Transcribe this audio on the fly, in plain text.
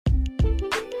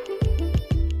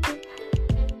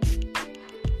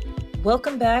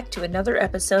Welcome back to another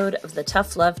episode of the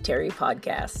Tough Love Terry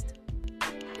podcast.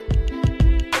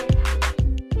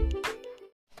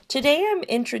 Today I'm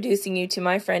introducing you to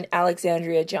my friend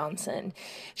Alexandria Johnson.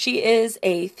 She is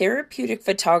a therapeutic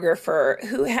photographer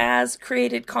who has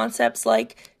created concepts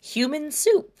like human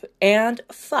soup and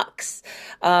fucks.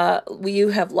 You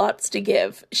have lots to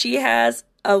give. She has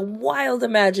a wild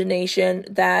imagination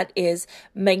that is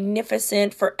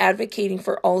magnificent for advocating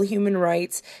for all human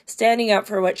rights, standing up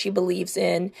for what she believes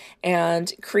in,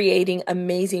 and creating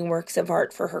amazing works of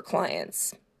art for her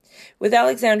clients. With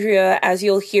Alexandria, as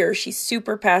you'll hear, she's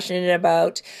super passionate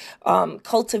about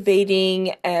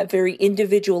cultivating a very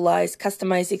individualized,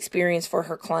 customized experience for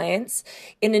her clients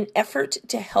in an effort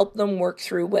to help them work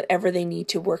through whatever they need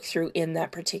to work through in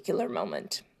that particular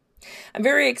moment. I'm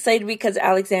very excited because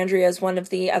Alexandria is one of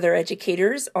the other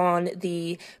educators on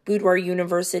the Boudoir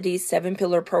University's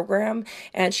 7-Pillar program,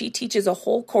 and she teaches a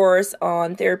whole course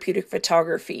on therapeutic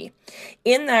photography.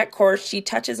 In that course, she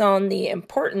touches on the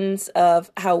importance of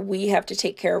how we have to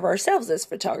take care of ourselves as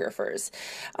photographers.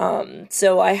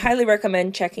 So I highly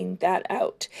recommend checking that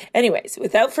out. Anyways,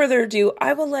 without further ado,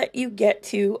 I will let you get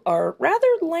to our rather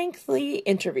lengthy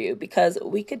interview because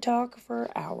we could talk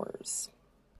for hours.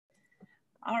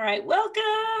 All right,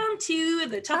 welcome to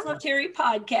the Tough Love Terry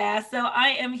podcast. So I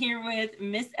am here with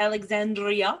Miss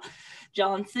Alexandria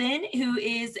Johnson, who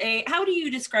is how do you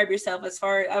describe yourself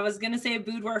I was going to say a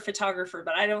boudoir photographer,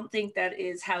 but I don't think that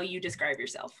is how you describe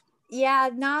yourself. Yeah,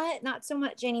 not so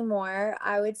much anymore.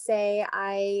 I would say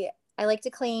I like to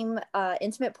claim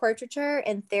intimate portraiture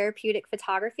and therapeutic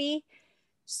photography.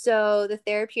 So the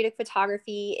therapeutic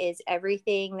photography is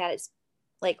everything that is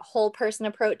like whole person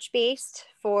approach based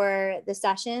for the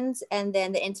sessions. And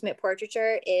then the intimate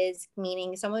portraiture is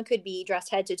meaning someone could be dressed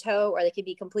head to toe or they could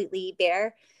be completely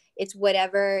bare. It's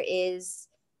whatever is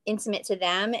intimate to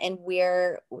them. And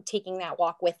we're taking that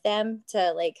walk with them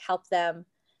to like help them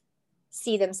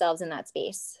see themselves in that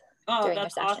space. Oh,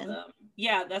 that's awesome.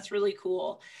 Yeah, that's really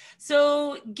cool.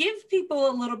 So give people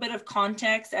a little bit of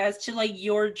context as to like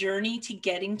your journey to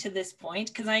getting to this point.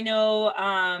 Because I know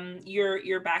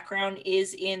your background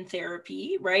is in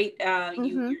therapy, right?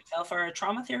 You yourself are a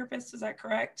trauma therapist, is that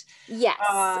correct? Yes.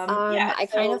 Yeah, I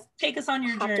kind of take us on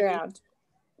your journey. Around.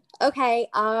 Okay.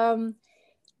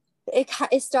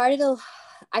 It started,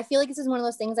 I feel like this is one of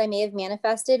those things I may have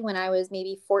manifested when I was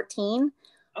maybe 14.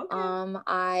 Okay.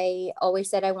 I always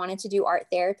said I wanted to do art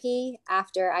therapy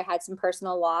after I had some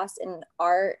personal loss, and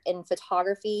art and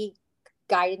photography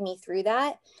guided me through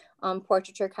that.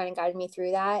 Portraiture kind of guided me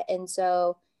through that. And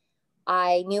so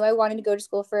I knew I wanted to go to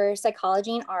school for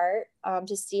psychology and art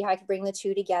to see how I could bring the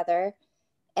two together.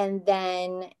 And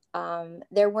then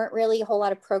there weren't really a whole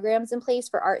lot of programs in place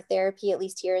for art therapy, at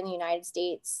least here in the United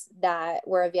States, that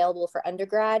were available for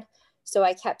undergrad. So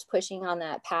I kept pushing on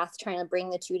that path, trying to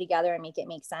bring the two together and make it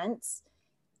make sense.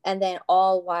 And then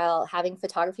all while having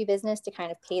photography business to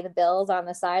kind of pay the bills on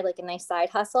the side, like a nice side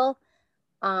hustle.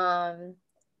 And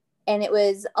it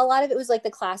was, a lot of it was like the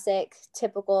classic,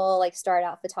 typical, like start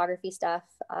out photography stuff,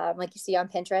 like you see on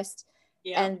Pinterest.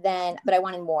 Yeah. And then, but I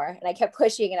wanted more and I kept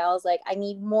pushing and I was like, I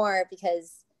need more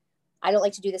because I don't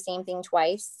like to do the same thing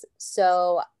twice.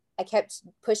 So I kept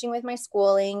pushing with my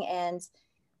schooling, and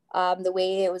the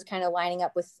way it was kind of lining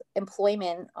up with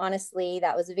employment, honestly,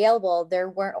 that was available, there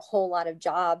weren't a whole lot of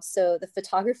jobs. So the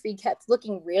photography kept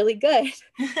looking really good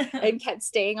and kept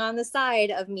staying on the side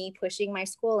of me pushing my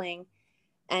schooling.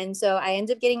 And so I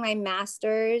ended up getting my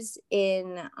master's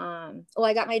in,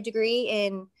 I got my degree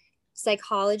in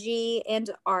psychology and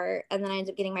art. And then I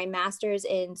ended up getting my master's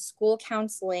in school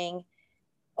counseling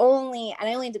and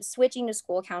I only ended up switching to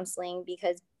school counseling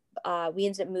because we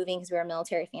ended up moving because we were a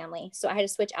military family. So I had to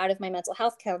switch out of my mental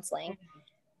health counseling,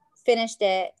 finished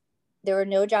it. There were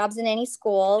no jobs in any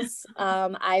schools.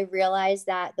 I realized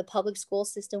that the public school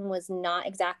system was not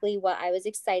exactly what I was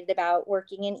excited about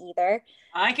working in either.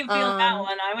 I can feel that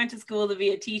one. I went to school to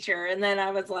be a teacher, and then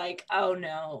I was like, oh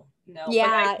no.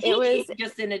 Yeah, it was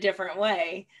just in a different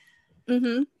way.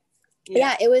 Mm-hmm.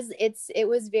 Yeah, it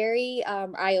was very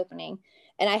eye-opening.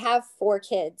 And I have 4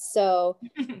 kids. So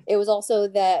it was also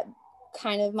that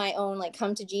kind of my own like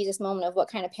come to Jesus moment of what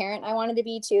kind of parent I wanted to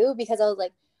be too, because I was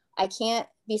like, I can't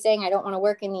be saying I don't want to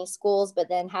work in these schools, but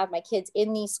then have my kids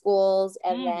in these schools.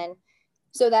 And then,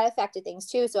 so that affected things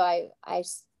too. So I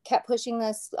kept pushing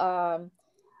this, the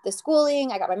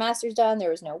schooling. I got my master's done.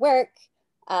 There was no work.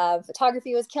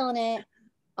 Photography was killing it,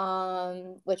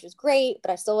 which was great, but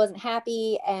I still wasn't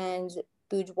happy. And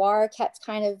boudoir kept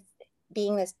kind of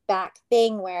being this back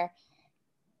thing where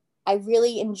I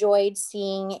really enjoyed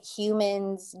seeing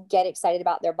humans get excited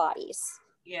about their bodies.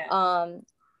 Yeah.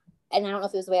 and I don't know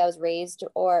if it was the way I was raised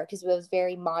or because it was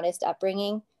very modest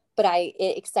upbringing, but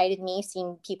it excited me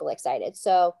seeing people excited.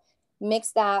 So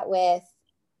mix that with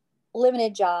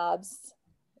limited jobs,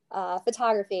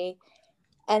 photography.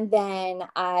 And then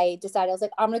I decided, I was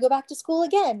like, I'm going to go back to school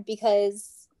again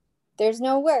because there's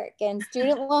no work and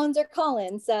student loans are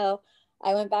calling. So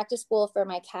I went back to school for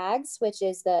my CAGS, which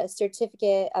is the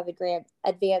Certificate of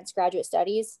Advanced Graduate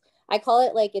Studies. I call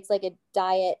it like, it's like a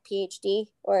diet PhD,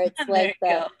 or it's like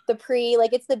the pre,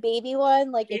 like it's the baby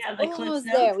one. Like it's almost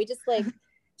there. We just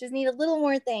need a little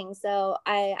more thing. So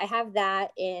I have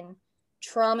that in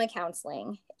trauma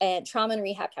counseling and trauma and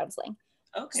rehab counseling.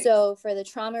 Okay. So for the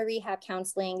trauma rehab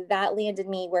counseling, that landed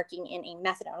me working in a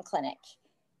methadone clinic.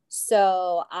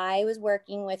 So I was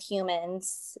working with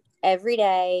humans every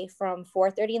day from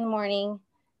 4:30 in the morning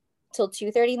till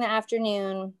 2:30 in the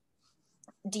afternoon,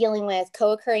 dealing with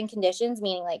co-occurring conditions,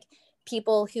 meaning like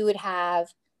people who would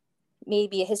have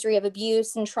maybe a history of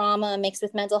abuse and trauma mixed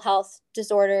with mental health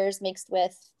disorders, mixed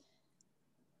with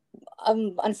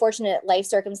unfortunate life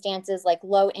circumstances like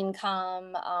low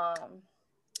income,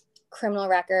 criminal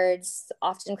records,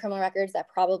 often criminal records that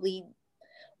probably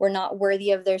were not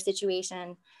worthy of their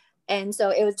situation. And so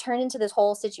it was turned into this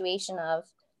whole situation of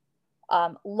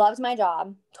loved my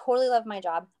job, totally loved my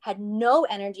job, had no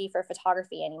energy for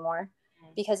photography anymore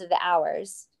because of the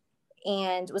hours,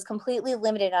 and was completely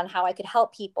limited on how I could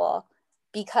help people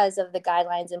because of the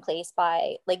guidelines in place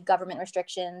by like government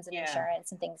restrictions and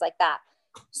insurance and things like that.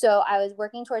 So I was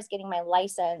working towards getting my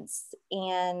license,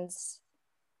 and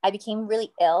I became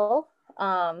really ill.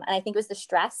 And I think it was the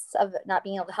stress of not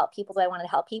being able to help people that I wanted to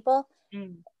help people.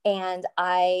 And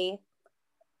I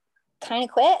kind of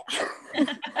quit.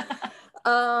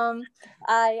 I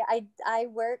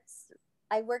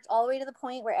worked all the way to the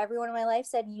point where everyone in my life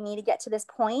said, you need to get to this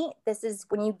point. This is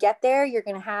when you get there, you're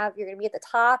going to be at the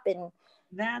top, and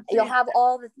you'll have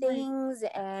all the things.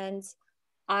 And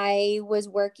I was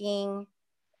working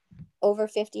over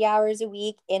 50 hours a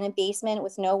week in a basement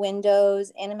with no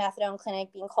windows in a methadone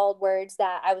clinic, being called words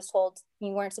that I was told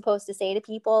you weren't supposed to say to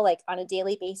people, like on a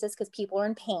daily basis, because people were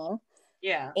in pain.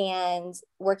 Yeah. And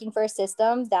working for a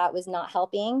system that was not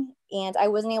helping. And I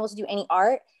wasn't able to do any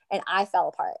art, and I fell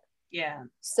apart. Yeah.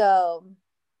 So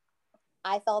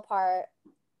I fell apart.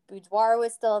 Boudoir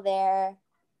was still there.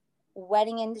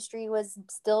 Wedding industry was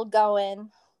still going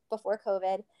before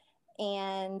COVID.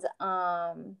 And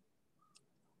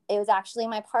it was actually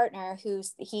my partner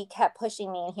he kept pushing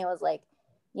me, and he was like,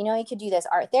 you know, you could do this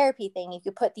art therapy thing. You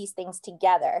could put these things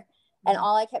together. And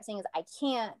all I kept saying is, I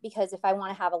can't, because if I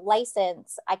want to have a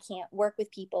license, I can't work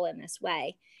with people in this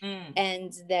way.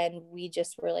 And then we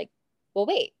just were like, well,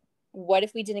 wait, what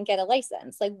if we didn't get a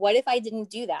license? Like, what if I didn't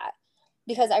do that?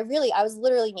 Because I was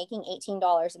literally making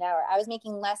 $18 an hour. I was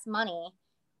making less money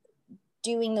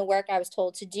doing the work I was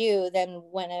told to do than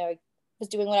when I was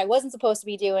doing what I wasn't supposed to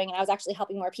be doing. And I was actually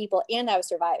helping more people, and I was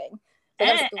surviving.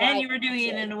 And you were doing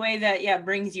it in a way that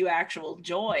brings you actual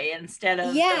joy instead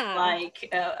of just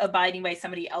like abiding by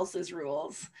somebody else's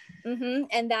rules.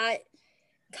 And that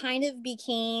kind of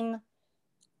became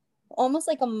almost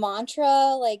like a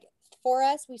mantra. Like for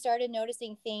us, we started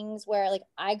noticing things where, like,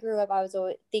 I grew up,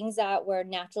 things that were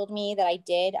natural to me that I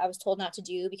was told not to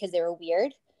do because they were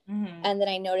weird. And then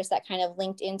I noticed that kind of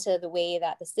linked into the way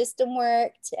that the system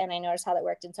worked, and I noticed how that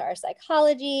worked into our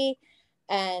psychology.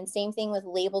 And same thing with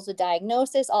labels with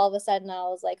diagnosis. All of a sudden I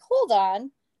was like, hold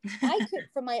on, I could,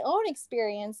 from my own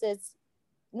experiences,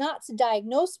 not to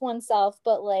diagnose oneself,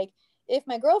 but like if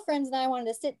my girlfriends and I wanted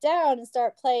to sit down and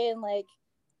start playing like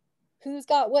who's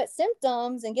got what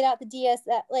symptoms and get out the DS,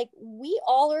 that like we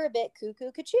all are a bit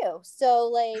cuckoo cuckoo. So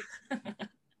like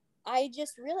I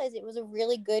just realized it was a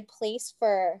really good place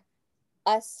for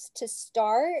us to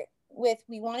start with.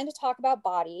 We wanted to talk about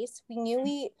bodies. We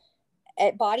knew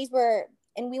bodies were,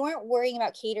 and we weren't worrying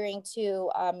about catering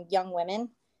to young women.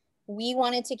 We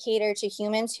wanted to cater to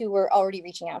humans who were already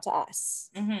reaching out to us.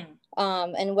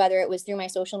 And whether it was through my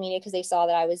social media, because they saw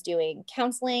that I was doing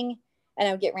counseling, and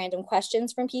I would get random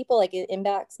questions from people, like an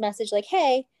inbox message, like,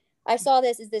 hey, I saw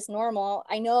this. Is this normal?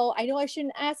 I know I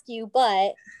shouldn't ask you,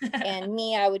 but, and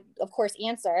me, I would of course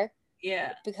answer.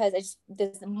 Yeah. Because it's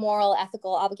this moral,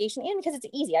 ethical obligation, and because it's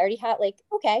easy. I already had like,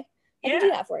 okay, I can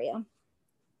do that for you.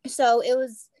 So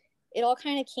it all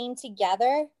kind of came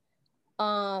together.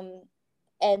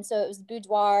 And so it was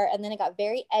boudoir, and then it got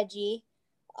very edgy.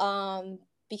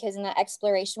 Because in that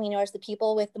exploration, we noticed the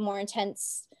people with the more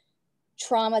intense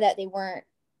trauma that they weren't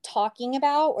talking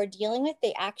about or dealing with,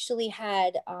 they actually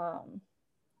had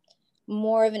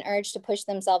more of an urge to push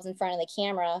themselves in front of the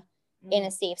camera in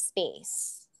a safe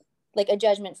space. like a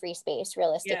judgment-free space,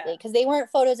 realistically, because they weren't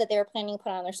photos that they were planning to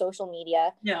put on their social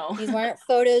media. No. These weren't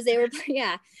photos they were,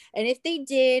 yeah. And if they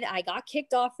did, I got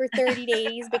kicked off for 30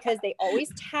 days because they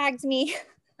always tagged me.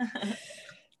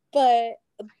 But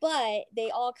they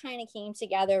all kind of came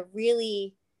together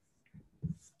really,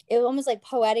 it was almost like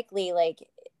poetically, like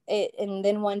it. And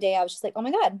then one day I was just like, oh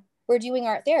my God, we're doing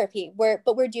art therapy.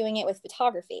 But we're doing it with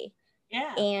photography.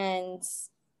 Yeah. And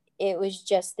it was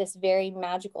just this very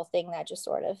magical thing that just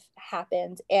sort of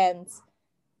happened. And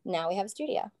now we have a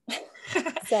studio.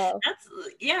 So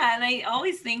yeah. And I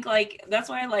always think like, that's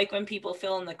why I like when people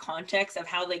fill in the context of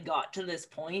how they got to this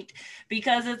point,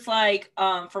 because it's like,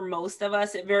 for most of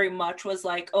us, it very much was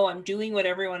like, oh, I'm doing what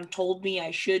everyone told me I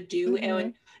should do. Mm-hmm.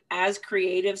 And as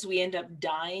creatives, we end up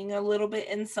dying a little bit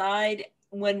inside.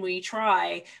 When we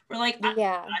try, we're like,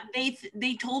 yeah,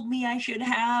 they told me I should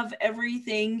have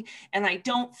everything, and I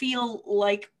don't feel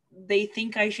like they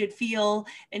think I should feel.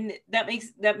 And that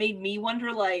made me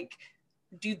wonder, like,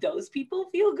 do those people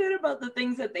feel good about the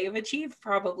things that they've achieved?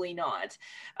 Probably not.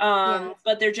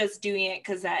 But they're just doing it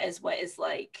because that is what is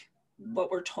like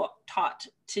what we're taught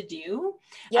to do.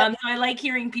 Yep. So I like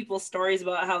hearing people's stories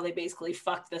about how they basically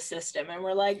fuck the system, and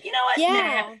we're like, you know what?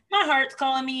 Yeah. Nah, my heart's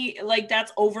calling me. Like,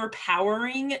 that's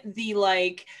overpowering the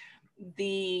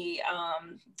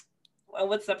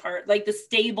what's the part, like the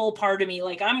stable part of me,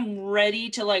 like I'm ready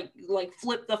to like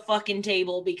flip the fucking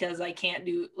table because I can't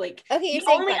do, like, okay, the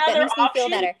only other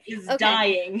option is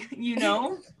dying, you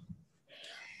know.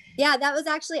 Yeah, that was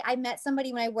actually, I met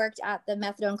somebody when I worked at the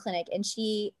methadone clinic, and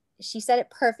she said it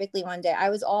perfectly one day.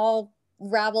 I was all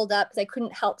raveled up because I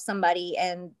couldn't help somebody,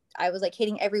 and I was like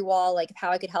hitting every wall, like how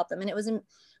I could help them. And it was when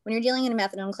you're dealing in a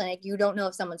methadone clinic, you don't know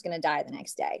if someone's going to die the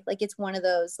next day. Like, it's one of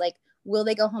those, like, will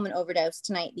they go home and overdose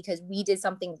tonight because we did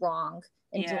something wrong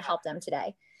and didn't help them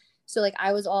today? So like,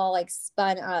 I was all like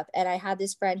spun up, and I had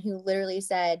this friend who literally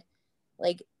said,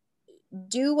 like,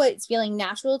 do what's feeling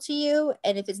natural to you.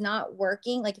 And if it's not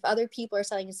working, like if other people are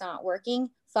saying it's not working,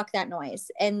 fuck that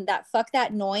noise. And that fuck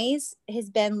that noise has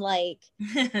been like,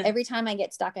 every time I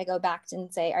get stuck, I go back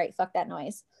and say, all right, fuck that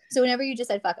noise. So whenever you just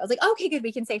said fuck, I was like, okay, good,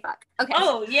 we can say fuck. Okay.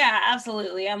 Oh yeah,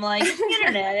 absolutely. I'm like, it's the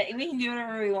internet, we can do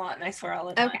whatever we want, and I swear all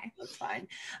the time. Okay, that's fine.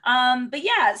 But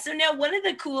yeah, so now one of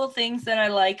the cool things that I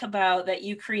like about that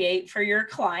you create for your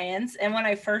clients, and when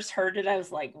I first heard it, I was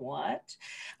like, what?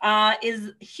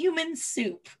 Is human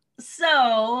soup.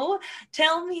 So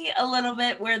tell me a little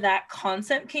bit where that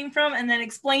concept came from, and then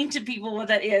explain to people what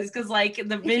that is, because like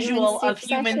the visual of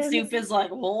human soup is like,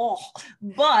 whoa,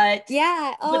 but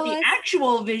the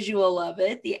actual visual of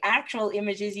it, the actual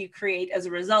images you create as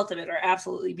a result of it, are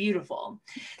absolutely beautiful.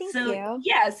 Thank you.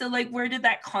 So like, where did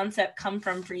that concept come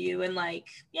from for you? And like,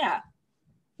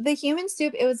 the human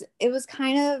soup, it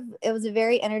was a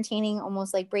very entertaining,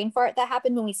 almost like brain fart that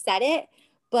happened when we said it.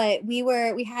 But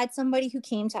we had somebody who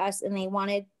came to us, and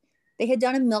they had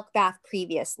done a milk bath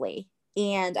previously.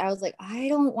 And I was like, I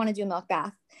don't want to do a milk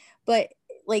bath, but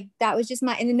like, that was just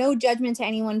and no judgment to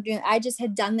anyone doing, I just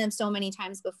had done them so many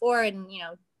times before. And, you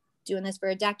know, doing this for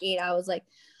a decade, I was like,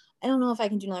 I don't know if I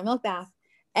can do another milk bath.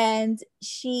 And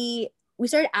we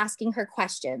started asking her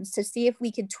questions to see if we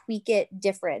could tweak it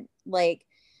different. Like,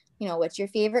 you know, what's your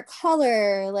favorite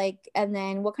color? Like, and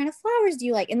then what kind of flowers do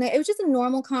you like? And it was just a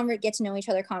normal get to know each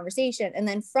other conversation. And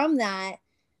then from that,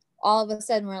 all of a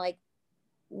sudden we're like,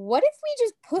 what if we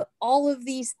just put all of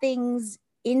these things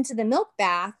into the milk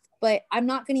bath? But I'm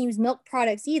not going to use milk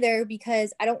products either,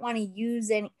 because I don't want to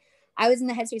use any, I was in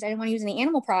the headspace, I didn't want to use any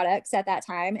animal products at that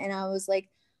time. And I was like,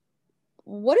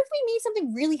 what if we made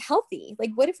something really healthy? Like,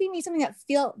 what if we made something that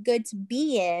felt good to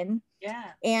be in?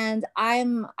 Yeah. And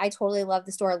I totally love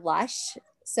the store Lush.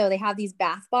 So they have these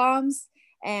bath bombs,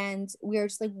 and we were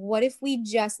just like, what if we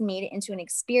just made it into an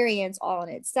experience all in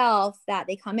itself, that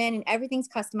they come in and everything's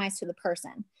customized to the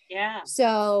person. Yeah.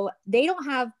 So they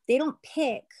don't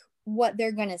pick what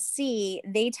they're going to see.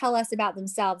 They tell us about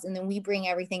themselves, and then we bring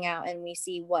everything out and we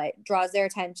see what draws their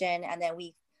attention. And then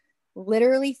we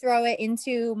literally throw it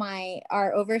into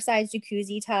our oversized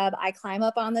jacuzzi tub. I climb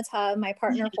up on the tub. My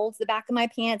partner holds the back of my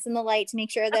pants in the light to make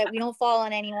sure that we don't fall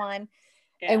on anyone.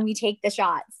 Yeah. And we take the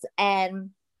shots,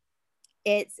 and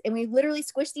we literally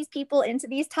squish these people into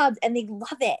these tubs, and they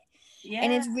love it. Yeah.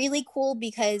 And it's really cool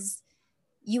because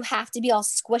you have to be all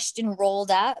squished and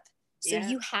rolled up. So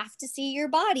you have to see your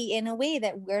body in a way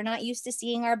that we're not used to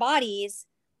seeing our bodies,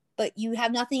 but you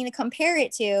have nothing to compare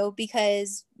it to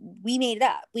because we made it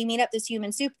up. We made up this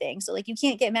human soup thing. So like, you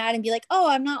can't get mad and be like, oh,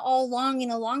 I'm not all long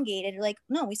and elongated. Like,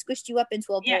 no, we squished you up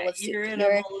into a bowl of soup. You're in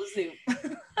a bowl of soup.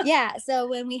 Yeah. So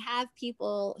when we have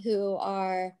people who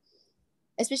are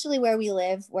especially where we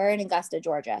live, we're in Augusta,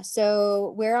 Georgia.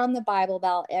 So we're on the Bible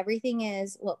Belt. Everything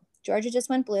is, well, Georgia just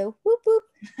went blue. Whoop,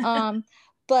 whoop.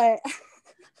 But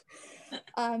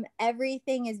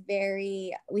everything is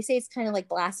very, we say it's kind of like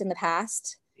blast in the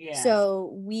past. Yeah.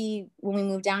 So when we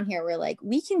moved down here, we're like,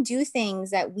 we can do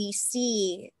things that we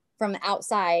see from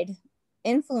outside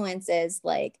influences,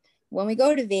 like when we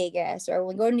go to Vegas or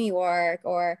when we go to New York,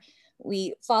 or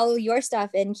we follow your stuff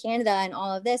in Canada and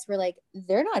all of this, we're like,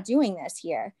 they're not doing this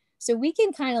here. So we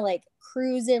can kind of like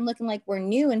cruise in looking like we're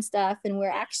new and stuff. And we're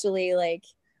actually like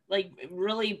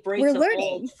really break the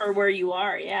mold for where you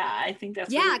are. Yeah, I think that's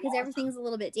because awesome. Everything's a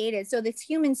little bit dated. So this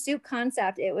human soup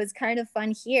concept, it was kind of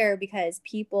fun here because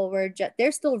people were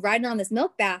they're still riding on this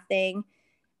milk bath thing.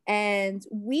 And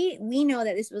we know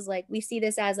that this was like, we see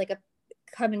this as like a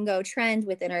come and go trend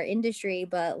within our industry,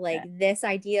 but like this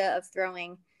idea of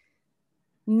throwing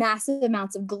massive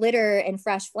amounts of glitter and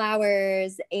fresh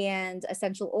flowers and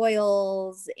essential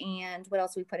oils and what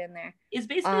else we put in there, it's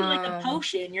basically like a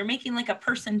potion. You're making like a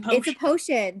person potion. It's a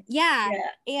potion. And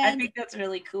I think that's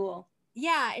really cool.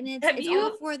 And it's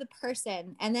all for the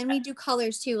person. And then we do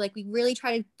colors too. Like we really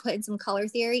try to put in some color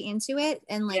theory into it,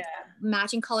 and like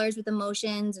matching colors with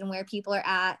emotions and where people are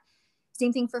at.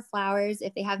 Same thing for flowers,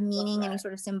 if they have meaning, any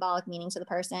sort of symbolic meaning to the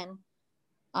person.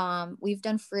 We've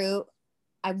done fruit.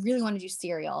 I really want to do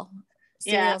cereal.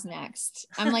 Cereal's next.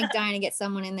 I'm like dying to get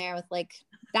someone in there with like,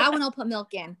 that one I'll put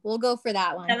milk in. We'll go for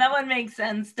that one. Yeah, that one makes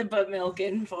sense to put milk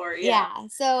in for.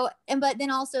 So, but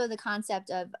then also the concept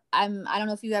of, I don't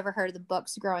know if you ever heard of the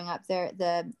books growing up there,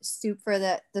 the soup for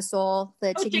the soul,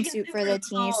 the chicken soup for the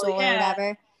teenage soul or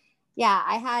whatever.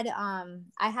 I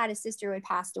had a sister who had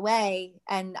passed away,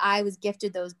 and I was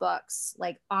gifted those books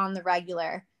like on the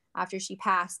regular after she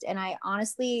passed. And I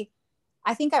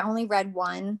think I only read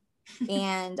one,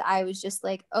 and I was just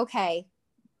like, okay,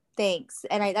 thanks.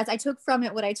 And I took from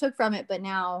it what I took from it. But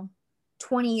now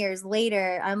 20 years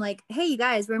later, I'm like, hey, you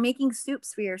guys, we're making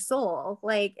soups for your soul.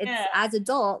 Like it's as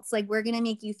adults, like we're going to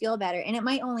make you feel better. And it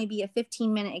might only be a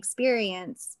 15-minute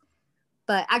experience,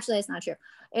 but actually that's not true.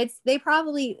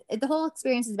 The whole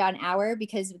experience is about an hour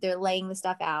because they're laying the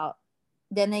stuff out.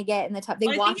 Then they get in the tub.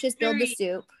 They watch us build the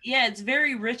soup. Yeah, it's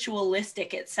very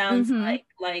ritualistic. It sounds like,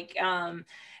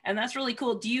 and that's really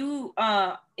cool. Do you,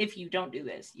 if you don't do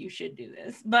this, you should do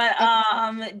this. But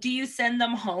do you send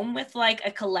them home with like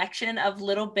a collection of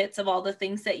little bits of all the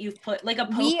things that you've put, like a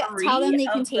potpourri? We tell them they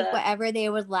can take whatever they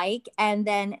would like, and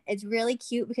then it's really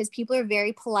cute because people are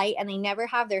very polite and they never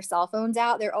have their cell phones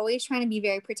out. They're always trying to be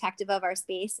very protective of our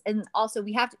space, and also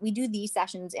we do these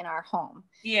sessions in our home.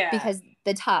 Because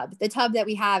the tub that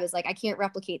we have is like, I can't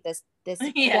replicate this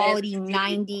quality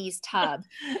 90s tub.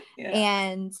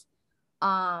 And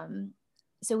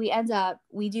so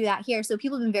we do that here. So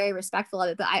people have been very respectful of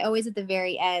it, but I always at the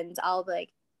very end, I'll be like,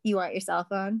 you want your cell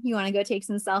phone? You want to go take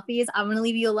some selfies? I'm going to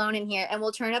leave you alone in here, and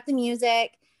we'll turn up the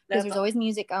music because there's always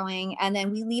music going. And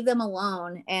then we leave them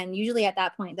alone. And usually at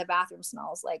that point, the bathroom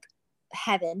smells like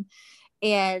heaven.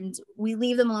 And we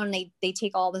leave them alone. And they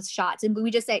take all the shots, and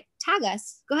we just say, tag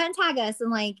us, go ahead and tag us.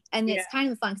 And it's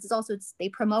kind of fun because they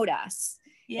promote us.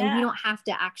 And we don't have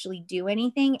to actually do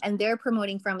anything. And they're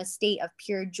promoting from a state of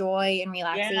pure joy and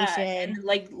relaxation.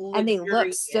 And they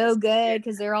look so good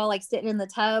because they're all like sitting in the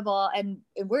tub and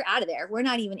we're out of there. We're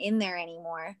not even in there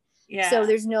anymore. So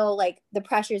there's no, like, the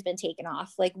pressure's been taken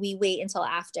off. Like we wait until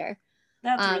after.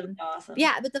 That's really awesome.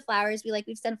 But the flowers,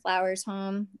 we've sent flowers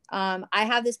home. I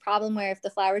have this problem where if the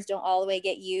flowers don't all the way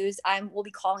get used, we'll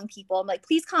be calling people. I'm like,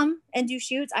 please come and do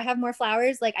shoots. I have more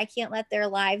flowers. Like I can't let their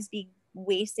lives be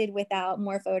wasted without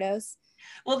more photos.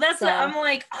 Well, I'm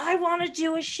like, I want to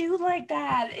do a shoot like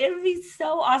that. It would be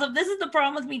so awesome. This is the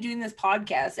problem with me doing this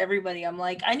podcast. Everybody, I'm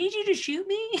like, I need you to shoot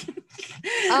me. So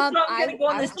I'm gonna go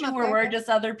on this tour where just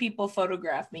other people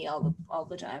photograph me all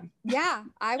the time. Yeah,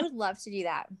 I would love to do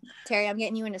that. Terry, I'm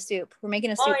getting you into soup. We're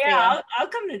making a soup. Oh yeah, I'll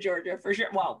come to Georgia for sure.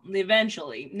 Well,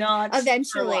 eventually, not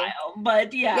for a while,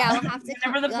 but we'll have to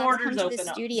whenever the borders open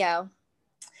up. Studio.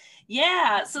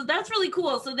 Yeah, so that's really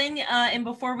cool. So then, and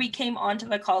before we came onto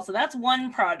the call, so that's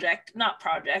one project,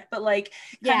 but like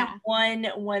kind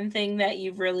of one thing that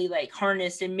you've really like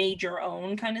harnessed and made your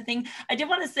own kind of thing. I did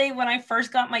want to say when I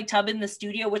first got my tub in the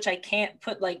studio, which I can't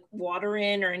put like water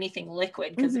in or anything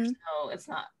liquid because it's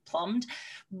not plumbed.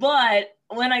 But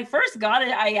when I first got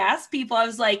it, I asked people, I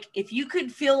was like, if you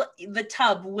could fill the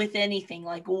tub with anything,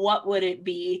 like what would it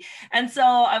be? And so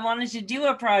I wanted to do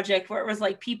a project where it was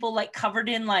like people like covered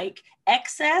in like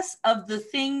excess of the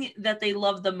thing that they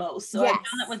love the most. So I've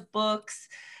done it with books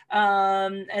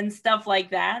and stuff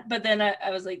like that. But then I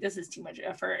was like, this is too much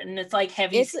effort. And it's like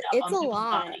heavy stuff on people's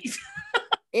bodies.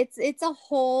 it's a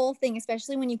whole thing,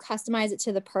 especially when you customize it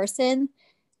to the person,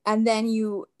 and then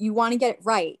you want to get it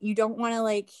right. You don't want to,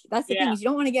 like, that's the thing, is you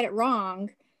don't want to get it wrong.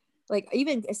 Like,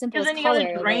 even as simple as then you color,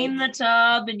 gotta drain like, the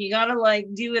tub, and you gotta like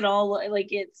do it all, like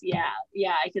it's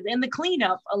because and the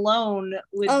cleanup alone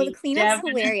would oh, the be cleanup's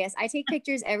definitely hilarious. I take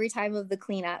pictures every time of the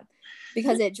cleanup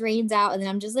because it drains out, and then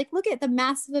I'm just like, look at the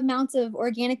massive amounts of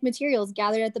organic materials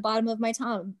gathered at the bottom of my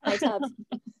tub.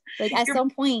 Like, at some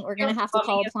point we're gonna have to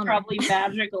call a plumber. Probably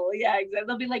magical. Yeah, exactly.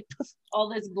 They'll be like, all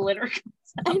this glitter comes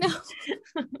out. I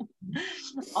know.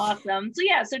 Awesome.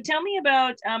 So tell me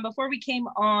about, before we came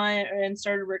on and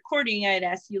started recording, I'd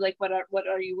asked you, like, what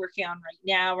are you working on right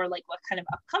now, or like what kind of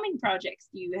upcoming projects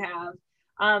do you have?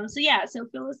 So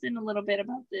fill us in a little bit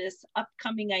about this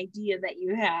upcoming idea that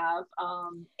you have.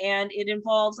 And it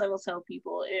involves, I will tell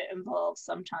people, it involves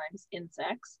sometimes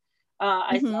insects.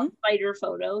 I saw spider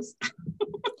photos.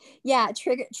 Yeah,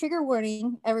 trigger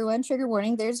warning, everyone. Trigger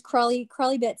warning. There's crawly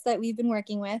bits that we've been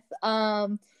working with.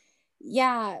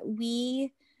 Yeah,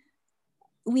 we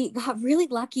got really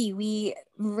lucky. We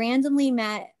randomly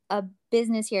met a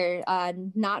business here,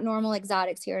 Not Normal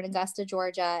Exotics, here in Augusta,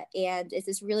 Georgia, and it's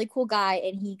this really cool guy,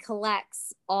 and he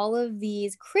collects all of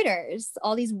these critters,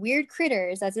 all these weird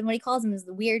critters. That's what he calls them, is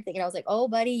the weird thing. And I was like, oh,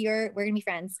 buddy, we're gonna be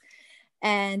friends.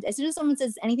 And as soon as someone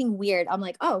says anything weird, I'm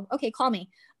like, oh, okay, call me.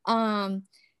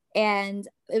 And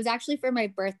it was actually for my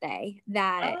birthday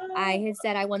that I had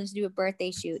said I wanted to do a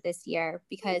birthday shoot this year,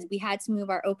 because we had to move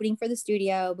our opening for the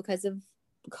studio because of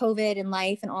COVID and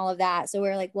life and all of that. So we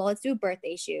were like, well, let's do a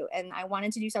birthday shoot. And I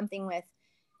wanted to do something with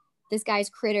this guy's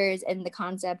critters, and the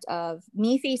concept of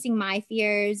me facing my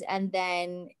fears. And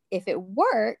then if it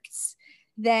worked,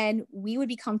 then we would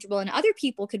be comfortable, and other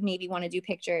people could maybe want to do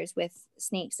pictures with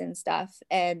snakes and stuff.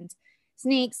 And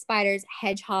snakes, spiders,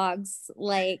 hedgehogs,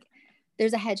 like,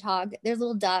 there's a hedgehog, there's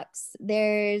little ducks,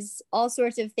 there's all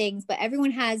sorts of things, but everyone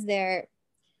has their,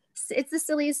 it's the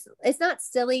silliest, it's not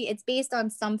silly, it's based on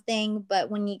something,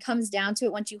 but when it comes down to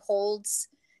it, once you hold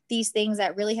these things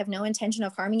that really have no intention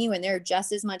of harming you, and they're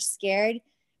just as much scared,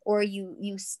 or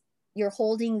you're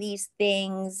holding these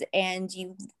things and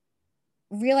you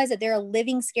realize that they're a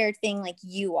living scared thing like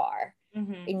you are,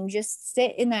 and you just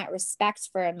sit in that respect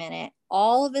for a minute,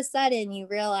 all of a sudden you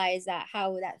realize that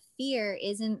how that fear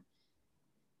isn't,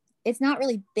 it's not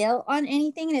really built on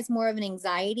anything, and it's more of an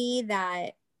anxiety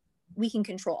that we can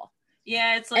control.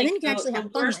 Yeah, it's like, and then you can actually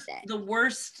have fun with it. The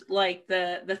worst, like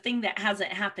the thing that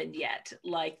hasn't happened yet,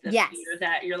 like the fear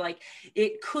that you're like,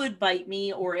 it could bite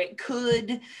me, or it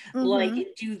could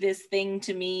like do this thing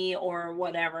to me, or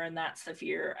whatever, and that's the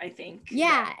fear, I think.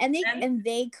 Yeah, and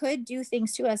they could do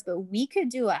things to us, but we could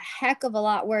do a heck of a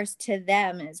lot worse to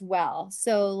them as well.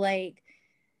 So, like,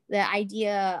 the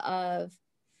idea of,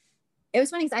 it was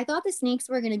funny because I thought the snakes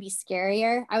were going to be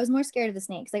scarier. I was more scared of the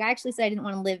snakes. Like, I actually said I didn't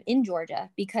want to live in Georgia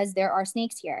because there are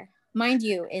snakes here. Mind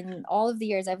you, in all of the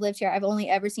years I've lived here, I've only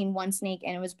ever seen one snake,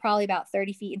 and it was probably about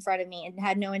 30 feet in front of me and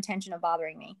had no intention of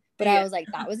bothering me. But I was like,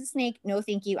 that was a snake. No,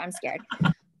 thank you. I'm scared.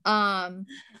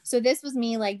 So this was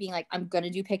me, like, being like, I'm going to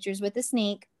do pictures with the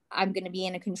snake. I'm going to be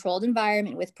in a controlled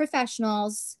environment with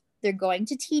professionals. They're going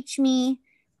to teach me.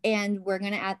 And we're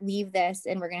going to leave this,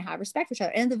 and we're going to have respect for each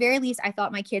other. And at the very least, I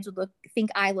thought my kids would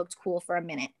think I looked cool for a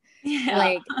minute. Yeah.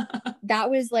 Like, that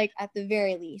was, like, at the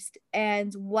very least.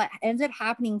 And what ended up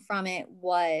happening from it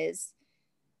was,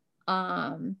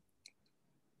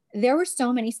 there were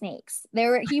so many snakes.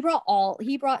 He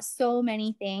brought so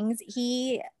many things.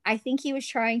 I think he was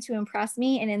trying to impress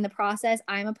me. And in the process,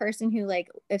 I'm a person who, like,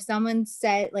 if someone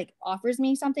offers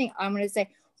me something, I'm going to say,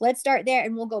 let's start there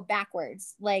and we'll go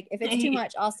backwards. Like, if it's too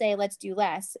much, I'll say, let's do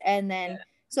less. And then,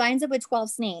 so I ended up with 12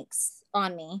 snakes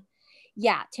on me.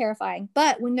 Yeah, terrifying.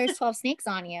 But when there's 12 snakes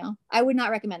on you, I would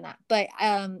not recommend that. But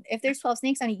if there's 12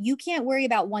 snakes on you, you can't worry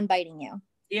about one biting you.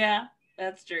 Yeah,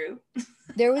 that's true.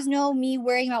 There was no me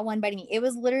worrying about one biting me. It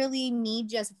was literally me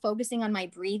just focusing on my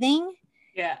breathing.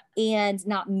 Yeah. And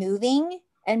not moving.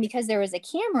 And because there was a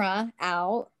camera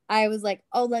out, I was like,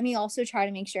 oh, let me also try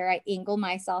to make sure I angle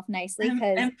myself nicely,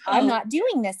 because I'm not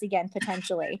doing this again,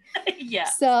 potentially. Yeah.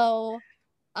 So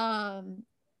at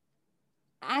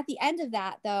the end of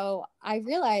that, though, I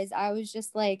realized I was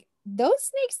just like, those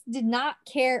snakes did not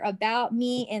care about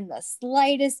me in the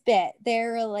slightest bit. They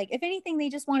were like, if anything, they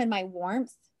just wanted my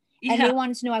warmth. Yeah. And they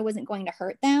wanted to know I wasn't going to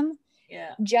hurt them.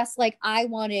 Yeah. Just like I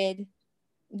wanted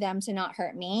them to not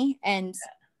hurt me. And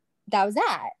that was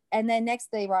that. And then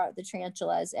next they brought the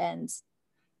tarantulas, and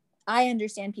I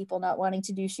understand people not wanting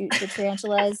to do shoots with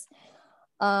tarantulas.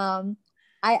 I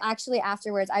actually,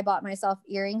 afterwards, I bought myself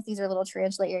earrings. These are little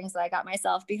tarantula earrings that I got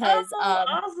myself because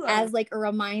awesome. As like a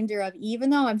reminder of, even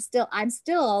though I'm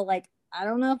still like I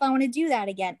don't know if I want to do that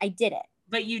again. I did it.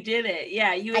 But you did it.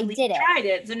 Yeah, you at I least did it. tried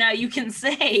it. So now you can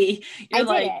say I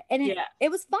did it. And it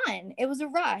was fun. It was a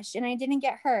rush and I didn't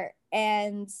get hurt.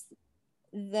 And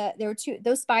there were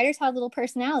those spiders had little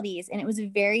personalities, and it was a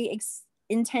very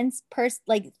intense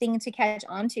thing to catch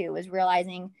onto, was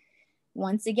realizing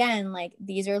once again, like,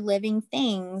 these are living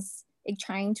things, like,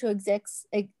 trying to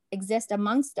exist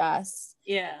amongst us.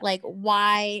 Yeah. Like,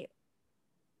 why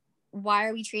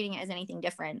are we treating it as anything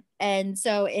different? And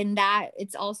so in that,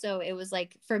 it was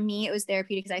like, for me, it was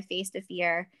therapeutic because I faced a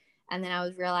fear. And then I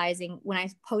was realizing when I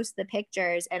post the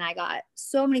pictures and I got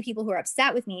so many people who are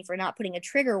upset with me for not putting a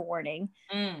trigger warning,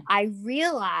 I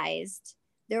realized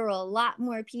there were a lot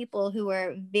more people who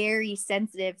were very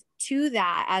sensitive to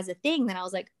that as a thing. Then I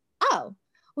was like, oh,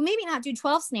 well, maybe not do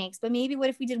 12 snakes, but maybe what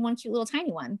if we did one cute little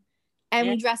tiny one? And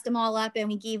we dressed them all up and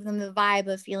we gave them the vibe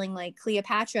of feeling like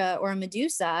Cleopatra or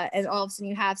Medusa. And all of a sudden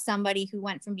you have somebody who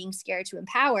went from being scared to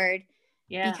empowered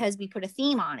because we put a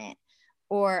theme on it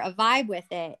or a vibe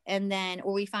with it. And then,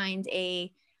 or we find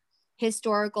a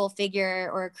historical figure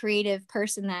or a creative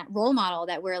person, that role model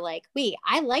that we're like, wait,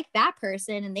 I like that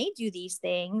person and they do these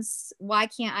things. Why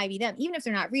can't I be them? Even if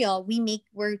they're not real,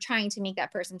 we're trying to make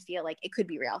that person feel like it could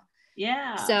be real.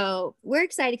 Yeah. So we're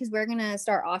excited because we're going to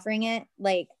start offering it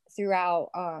like throughout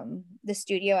the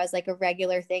studio as like a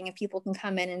regular thing. If people can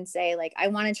come in and say like, I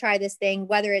want to try this thing,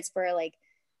 whether it's for like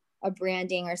a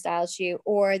branding or style shoot,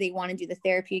 or they want to do the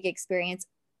therapeutic experience,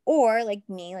 or like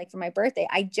me, like for my birthday,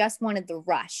 I just wanted the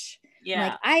rush. Yeah.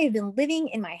 Like, I have been living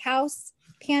in my house,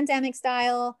 pandemic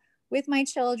style, with my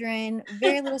children,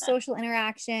 very little social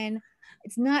interaction.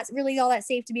 It's not really all that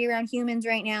safe to be around humans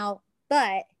right now,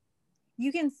 but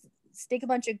you can stick a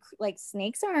bunch of like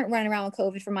snakes aren't running around with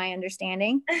COVID from my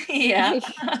understanding. Yeah.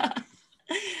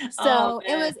 So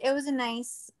it was a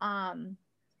nice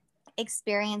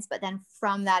experience, but then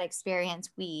from that experience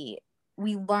we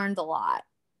learned a lot.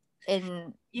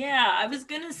 And yeah, I was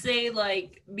gonna say,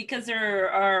 like, because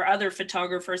there are other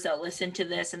photographers that listen to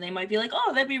this and they might be like,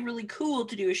 oh, that'd be really cool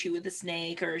to do a shoot with a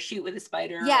snake or a shoot with a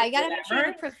spider. Yeah, you gotta make sure you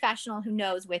have a professional who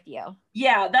knows with you.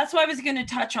 Yeah, that's what I was gonna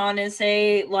touch on, and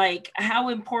say like how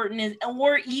important is,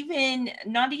 or even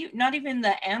not even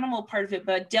the animal part of it,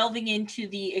 but delving into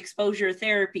the exposure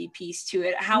therapy piece to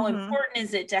it. How important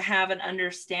is it to have an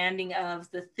understanding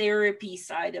of the therapy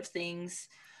side of things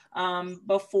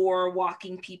before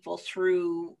walking people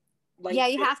through, like, yeah,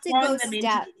 you have to go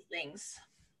step things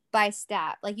by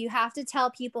step. Like, you have to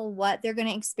tell people what they're going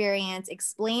to experience,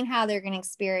 explain how they're going to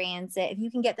experience it. If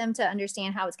you can get them to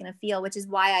understand how it's going to feel, which is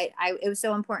why it was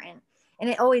so important. And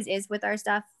it always is with our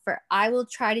stuff. I will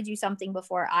try to do something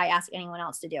before I ask anyone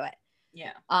else to do it.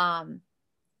 Yeah.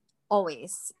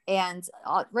 Always. And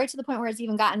right to the point where it's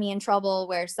even gotten me in trouble,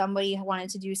 where somebody wanted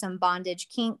to do some bondage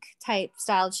kink type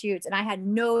styled shoots and I had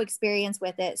no experience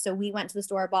with it. So we went to the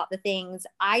store, bought the things.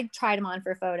 I tried them on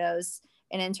for photos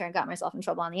and in turn got myself in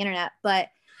trouble on the internet. But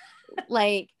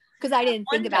like, because I didn't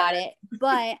think about it,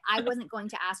 but I wasn't going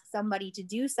to ask somebody to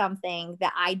do something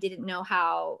that I didn't know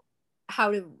how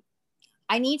to.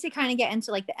 I need to kind of get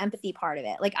into like the empathy part of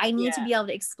it. Like, I need to be able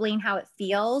to explain how it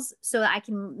feels so that I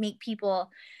can make people,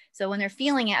 so when they're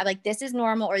feeling it, I'm like, this is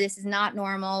normal, or this is not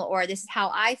normal, or this is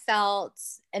how I felt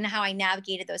and how I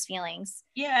navigated those feelings.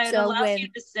 Yeah, it allows you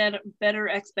to set better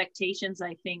expectations,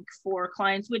 I think, for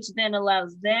clients, which then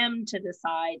allows them to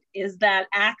decide, is that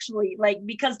actually, like,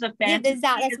 because the fantasy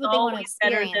is always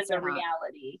better than the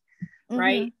reality,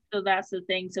 right? So that's the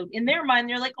thing. So in their mind,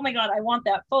 they're like, oh my God, I want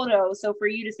that photo. So for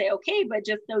you to say, okay, but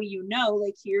just so you know,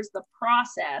 like, here's the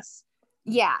process.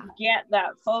 Yeah. Get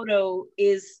that photo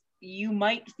is, you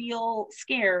might feel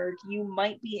scared, you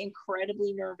might be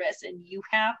incredibly nervous, and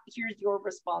here's your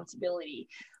responsibility.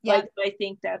 Like, I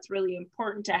think that's really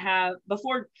important to have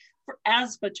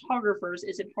as photographers.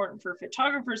 It's important for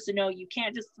photographers to know you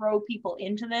can't just throw people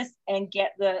into this and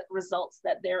get the results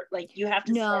that they're like, you have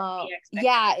to set the expectations.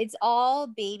 Yeah, it's all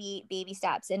baby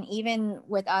steps. And even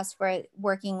with us, for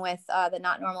working with the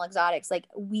Not Normal Exotics, like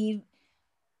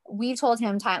we've told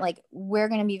him like, we're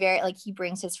going to be very, like, he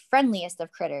brings his friendliest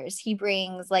of critters. He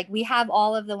brings, like, we have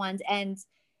all of the ones, and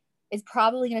it's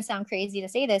probably going to sound crazy to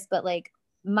say this, but like,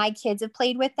 my kids have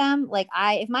played with them. Like,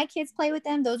 if my kids play with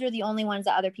them, those are the only ones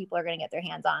that other people are going to get their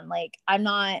hands on. Like, I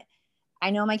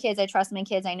know my kids, I trust my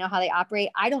kids. I know how they operate.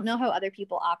 I don't know how other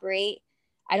people operate.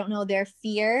 I don't know their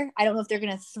fear. I don't know if they're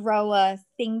going to throw a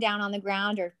thing down on the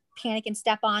ground or panic and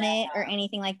step on it or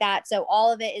anything like that. So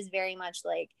all of it is very much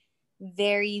like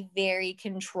very, very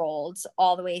controlled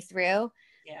all the way through.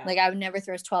 Yeah. Like, I would never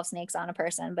throw 12 snakes on a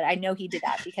person, but I know he did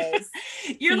that because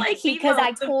because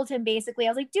I told him basically, I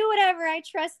was like, do whatever, I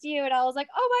trust you. And I was like,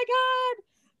 oh my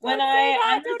God, I'm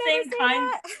the Don't ever same say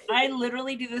kind. that. I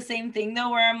literally do the same thing though,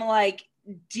 where I'm like,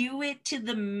 do it to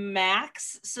the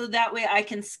max so that way I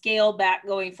can scale back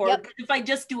going forward. Yep. If I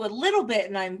just do a little bit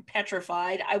and I'm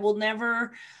petrified, I will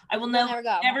never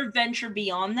Go. never venture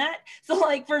beyond that. So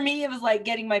like for me, it was like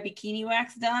getting my bikini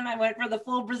wax done. I went for the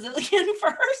full Brazilian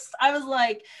first. I was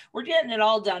like, we're getting it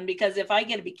all done, because if I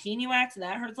get a bikini wax and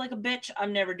that hurts like a bitch,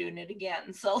 I'm never doing it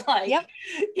again. So like, yep.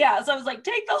 yeah. So I was like,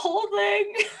 take the whole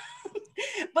thing.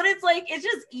 But it's like, it's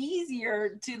just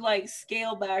easier to like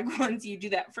scale back once you do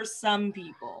that for some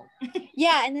people.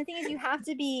 Yeah, and the thing is, you have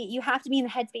to be in the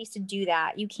headspace to do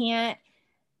that. You can't.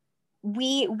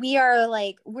 We are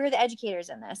like, we're the educators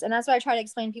in this, and that's why I try to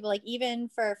explain to people, like, even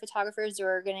for photographers who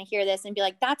are going to hear this and be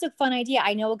like, that's a fun idea,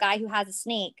 I know a guy who has a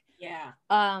snake. Yeah.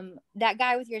 That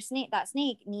guy with your snake, that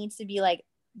snake needs to be like,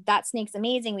 that snake's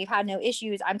amazing, we've had no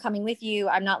issues, I'm coming with you,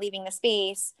 I'm not leaving the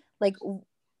space. Like,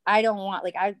 I don't want,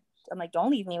 like, I'm like, don't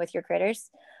leave me with your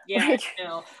critters. Yeah, like,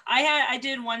 no. I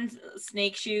did one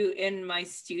snake shoot in my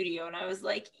studio, and I was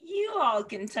like, you all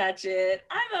can touch it,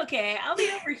 I'm okay, I'll be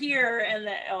over here. And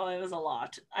then, it was a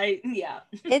lot.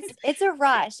 it's a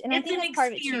rush, and I it's think an that's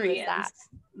part of it too, is that.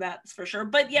 That's for sure.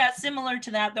 But yeah, similar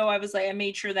to that though, I was like, I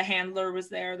made sure the handler was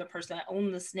there, the person that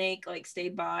owned the snake like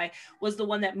stayed by, was the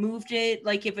one that moved it,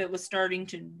 like if it was starting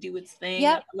to do its thing.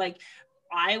 Yep. Like,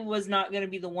 I was not going to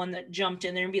be the one that jumped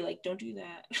in there and be like, don't do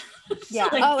that. Yeah.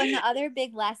 Like, and the other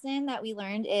big lesson that we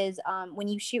learned is, when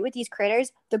you shoot with these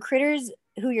critters, the critters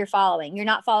who you're following, you're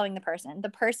not following the person.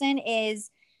 The person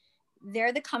is,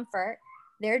 they're the comfort.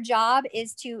 Their job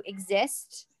is to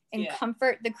exist and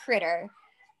comfort the critter.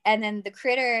 And then the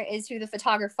critter is who the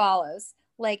photographer follows.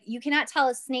 Like, you cannot tell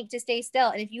a snake to stay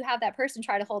still. And if you have that person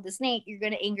try to hold the snake, you're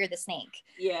going to anger the snake.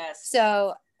 Yes.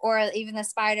 So, or even the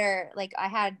spider, like I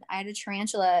had a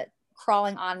tarantula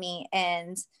crawling on me,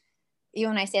 and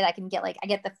even when I say that, I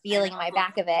get the feeling in my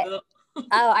back of it. Oh,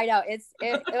 I know. It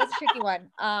was a tricky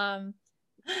one.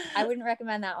 I wouldn't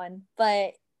recommend that one,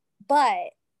 but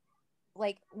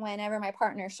like, whenever my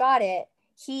partner shot it,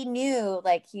 he knew,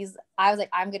 like, I was like,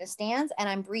 I'm going to stand and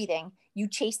I'm breathing. You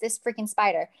chase this freaking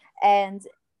spider. And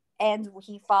I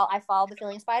followed the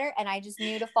feeling spider, and I just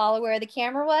knew to follow where the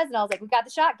camera was. And I was like, we got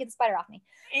the shot, get the spider off me.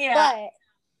 Yeah.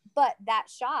 But that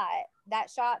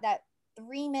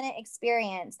 3-minute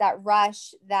experience, that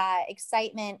rush, that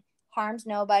excitement harmed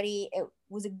nobody. It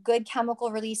was a good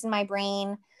chemical release in my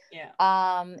brain. Yeah.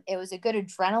 It was a good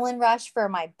adrenaline rush for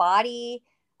my body.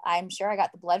 I'm sure I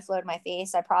got the blood flow to my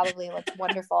face. I probably looked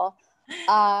wonderful.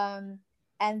 And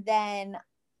then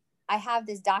I have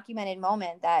this documented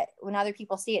moment that when other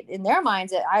people see it in their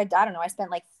minds, I don't know, I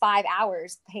spent like 5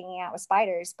 hours hanging out with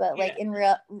spiders, but like in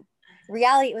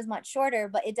reality, it was much shorter.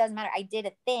 But it doesn't matter. I did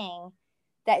a thing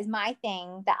that is my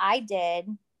thing that I did,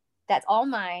 that's all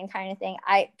mine, kind of thing.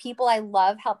 People I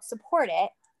love helped support it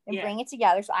and bring it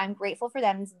together. So I'm grateful for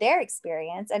them. It's their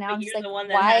experience. And now I'm just like,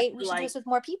 why we should do this with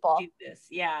more people.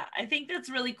 Yeah, I think that's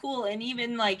really cool. And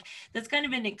even like, that's kind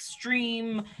of an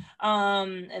extreme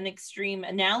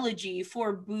analogy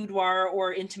for boudoir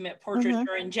or intimate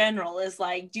portraiture in general, is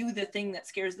like, do the thing that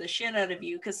scares the shit out of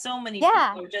you. Because so many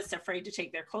people are just afraid to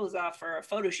take their clothes off for a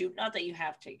photo shoot. Not that you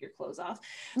have to take your clothes off,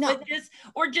 but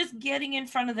just getting in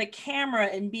front of the camera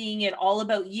and being it all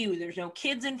about you. There's no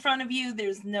kids in front of you.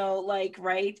 There's no like,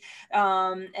 right.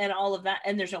 And all of that,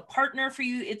 and there's no partner for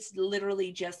you, it's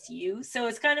literally just you. So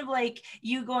it's kind of like,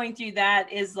 you going through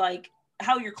that is like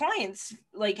how your clients,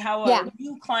 like how a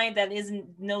new client that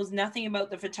knows nothing about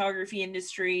the photography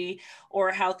industry or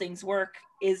how things work,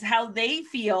 is how they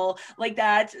feel, like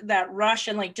that rush,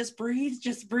 and like, just breathe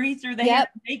through the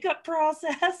makeup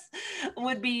process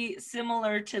would be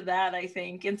similar to that, I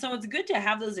think. And so it's good to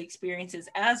have those experiences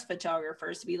as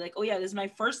photographers, to be like, oh yeah, this is my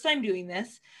first time doing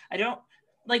this. I don't,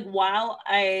 like, while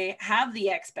I have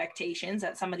the expectations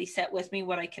that somebody set with me,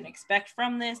 what I can expect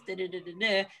from this,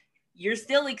 you're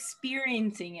still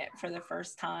experiencing it for the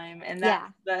first time. And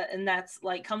that's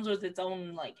like, comes with its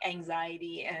own like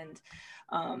anxiety and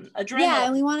adrenaline. Yeah,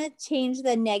 and we want to change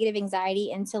the negative anxiety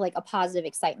into like a positive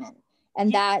excitement.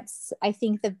 And that's, I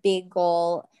think, the big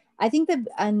goal. I think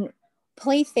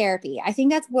play therapy. I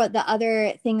think that's what the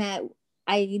other thing that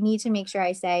I need to make sure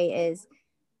I say is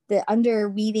the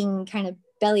underweaving kind of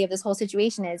belly of this whole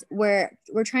situation is we're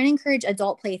trying to encourage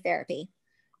adult play therapy.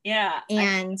 Yeah.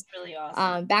 And it's really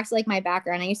awesome. Back to like my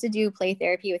background, I used to do play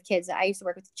therapy with kids. I used to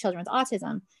work with children with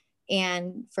autism,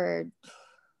 and for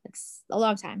like a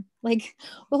long time, like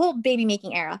the whole baby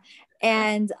making era.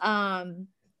 And the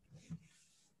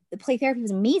play therapy was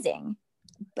amazing.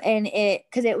 And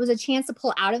because it was a chance to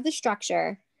pull out of the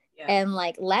structure and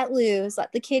like let loose,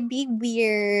 let the kid be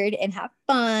weird and have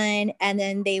fun. And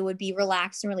then they would be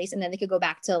relaxed and released. And then they could go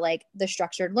back to like the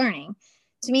structured learning.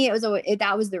 To me,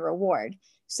 that was the reward.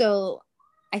 So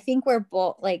I think we're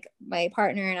both, like my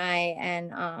partner and I,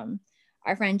 and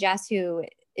our friend Jess, who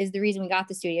is the reason we got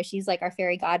the studio. She's like our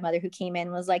fairy godmother who came in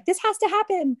and was like, this has to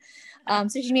happen.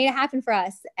 So she made it happen for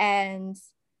us. And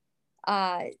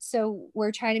so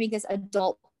we're trying to make this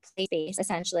adult play space,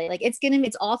 essentially. Like it's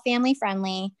all family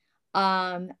friendly.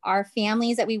 Our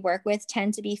families that we work with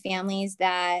tend to be families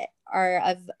that are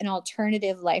of an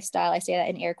alternative lifestyle. I say that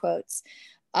in air quotes.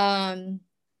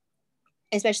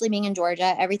 Especially being in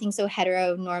Georgia, everything's so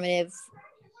heteronormative.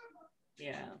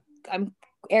 Yeah. I'm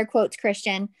air quotes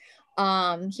Christian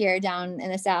here down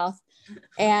in the South.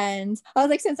 And I was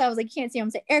like, since I was like, you can't see, I'm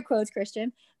saying air quotes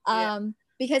Christian.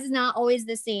 Because it's not always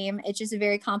the same. It's just a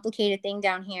very complicated thing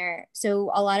down here.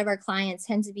 So a lot of our clients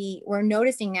tend to be, we're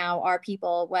noticing now, are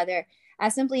people, whether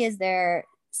as simply as they're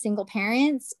single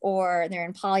parents or they're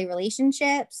in poly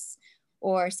relationships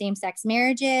or same-sex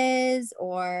marriages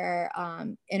or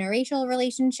interracial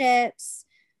relationships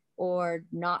or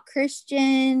not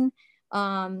Christian.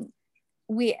 And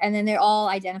then they're all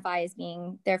identify as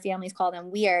being, their families call them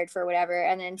weird for whatever.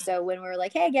 And then so when we're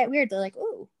like, hey, get weird, they're like,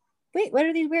 ooh, wait, what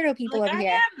are these weirdo people like, over I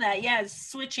here? have that. Yeah,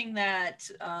 switching that.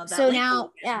 So now,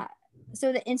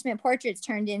 so the intimate portraits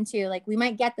turned into like, we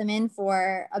might get them in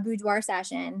for a boudoir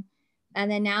session. And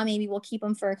then now maybe we'll keep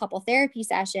them for a couple therapy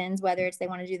sessions, whether it's they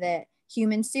want to do the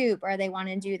human soup or they want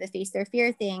to do the face their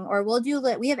fear thing, or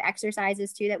we have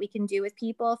exercises too that we can do with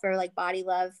people for like body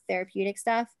love therapeutic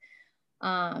stuff,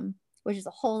 which is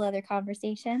a whole other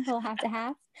conversation we'll have to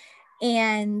have.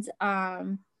 And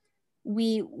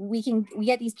we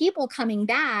get these people coming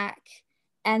back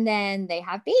and then they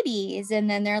have babies and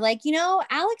then they're like,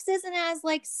 Alex isn't as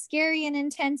like scary and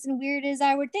intense and weird as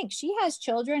I would think. She has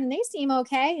children and they seem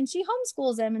okay and she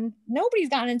homeschools them and nobody's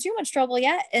gotten in too much trouble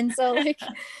yet. And so like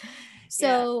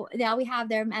now we have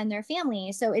them and their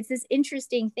family. So it's this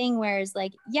interesting thing where it's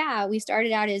like, we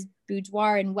started out as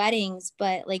boudoir and weddings,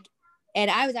 but like, and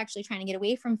I was actually trying to get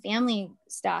away from family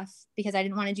stuff because I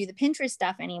didn't want to do the Pinterest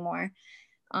stuff anymore.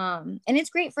 And it's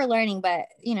great for learning, but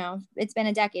it's been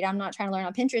a decade. I'm not trying to learn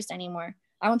on Pinterest anymore.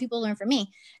 I want people to learn from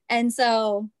me. And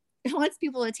so I want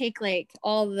people to take like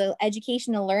all the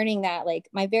educational learning that like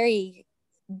my very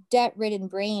debt-ridden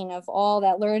brain of all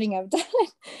that learning I've done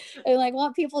and like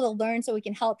want people to learn so we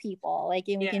can help people like,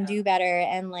 and we can do better.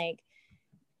 And like,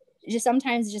 just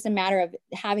sometimes it's just a matter of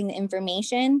having the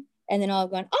information and then all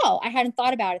going, oh, I hadn't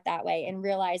thought about it that way. And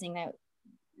realizing that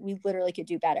we literally could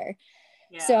do better.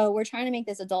 So we're trying to make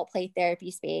this adult play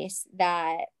therapy space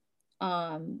that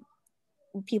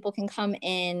people can come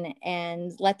in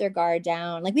and let their guard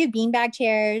down. Like we have beanbag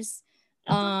chairs.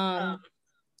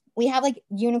 We have like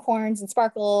unicorns and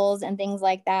sparkles and things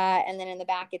like that. And then in the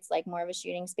back, it's like more of a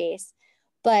shooting space.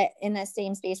 But in that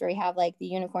same space where we have like the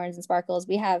unicorns and sparkles,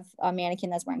 we have a mannequin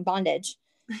that's wearing bondage.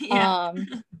 But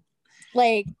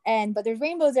there's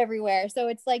rainbows everywhere. So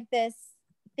it's like this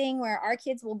thing where our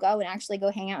kids will go and actually go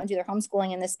hang out and do their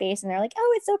homeschooling in this space. And they're like,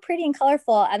 oh, it's so pretty and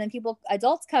colorful. And then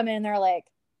adults come in and they're like,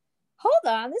 hold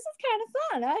on, this is kind of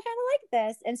fun. I kind of like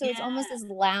this. And so it's almost this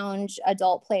lounge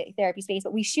adult play therapy space,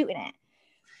 but we shoot in it.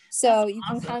 So you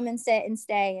can come and sit and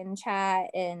stay and chat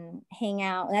and hang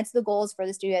out. And that's the goals for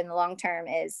the studio in the long term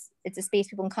is it's a space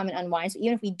people can come and unwind. So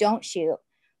even if we don't shoot,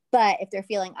 but if they're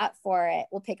feeling up for it,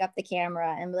 we'll pick up the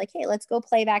camera and be like, hey, let's go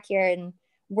play back here and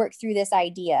work through this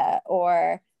idea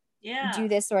or do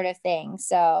this sort of thing.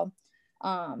 So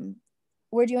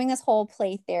we're doing this whole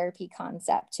play therapy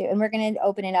concept too. And we're going to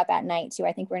open it up at night too.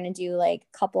 I think we're going to do like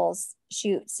couples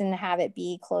shoots and have it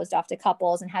be closed off to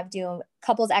couples and do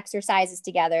couples exercises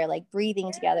together, like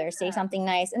breathing together, say something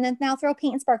nice, and then now throw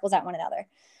paint and sparkles at one another.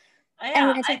 And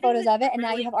we're going to take photos of it. And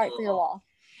now you have art for your wall.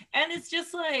 And it's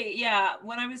just like,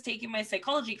 when I was taking my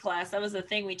psychology class, that was the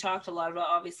thing we talked a lot about,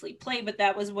 obviously play, but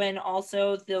that was when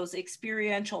also those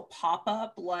experiential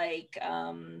pop-up, like,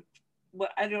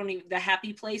 the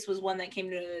Happy Place was one that came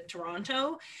to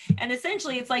Toronto. And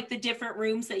essentially it's like the different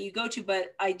rooms that you go to,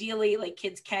 but ideally like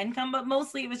kids can come, but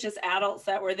mostly it was just adults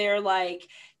that were there, like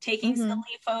taking silly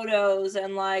photos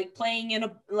and like playing in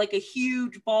a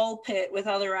huge ball pit with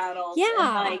other adults. And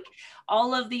like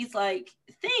all of these like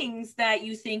things that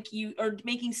you think or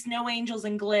making snow angels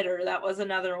and glitter. That was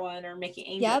another one, or making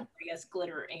angels, I guess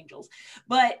glitter angels.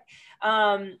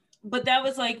 But that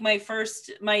was like my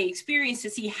experience to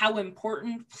see how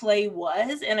important play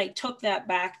was. And I took that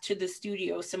back to the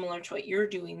studio, similar to what you're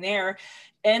doing there.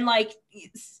 And like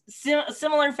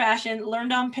similar fashion,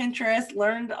 learned on Pinterest,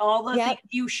 learned all the things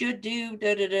you should do,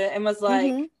 and was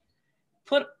like,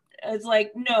 It's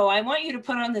like, no, I want you to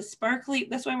put on this sparkly,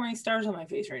 that's why I'm wearing stars on my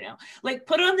face right now. Like,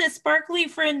 put on this sparkly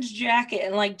fringe jacket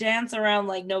and like dance around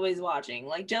like nobody's watching.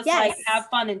 Like, just like have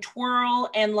fun and twirl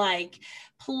and like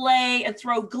play and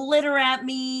throw glitter at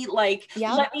me. Like,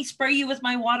 let me spray you with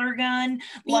my water gun.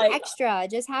 Be like extra,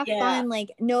 just have fun. Like,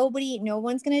 no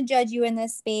one's gonna judge you in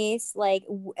this space. Like,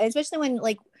 especially when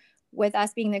like with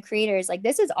us being the creators, like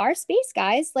this is our space,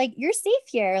 guys. Like, you're safe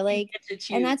here. Like,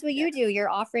 and that's what you do. You're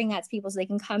offering that to people so they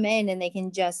can come in and they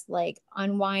can just like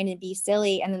unwind and be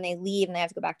silly, and then they leave and they have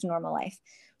to go back to normal life.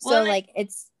 So like,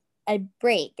 it's a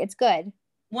break. It's good.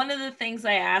 One of the things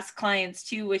I ask clients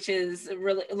too, which is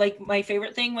really like my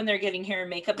favorite thing when they're getting hair and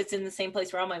makeup, it's in the same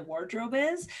place where all my wardrobe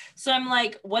is. So I'm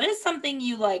like, what is something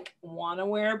you like want to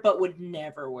wear but would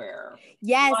never wear?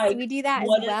 Yes, like, we do that as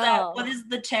well. What is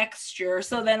the texture?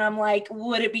 So then I'm like,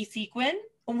 would it be sequin?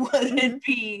 Would it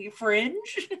be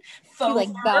fringe? Faux like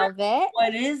velvet?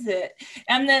 What is it?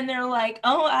 And then they're like,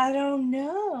 oh, I don't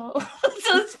know.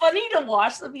 So it's funny to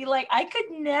watch them be like, I could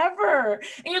never.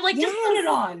 And you're like, just put it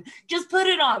on. Just put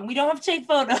it on. We don't have to take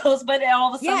photos, but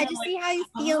all of a sudden, just see how you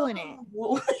feel in it.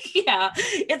 Yeah,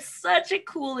 it's such a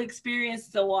cool experience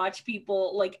to watch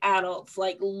people, like adults,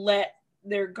 like let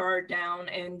their guard down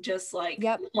and just like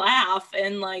laugh,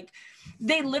 and like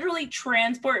they literally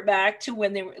transport back to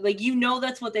when they were like,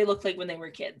 that's what they looked like when they were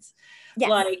kids.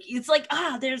 Like, it's like,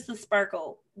 there's the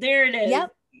sparkle, there it is.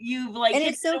 You've like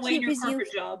hidden it away in your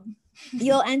corporate job.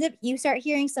 You start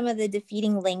hearing some of the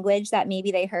defeating language that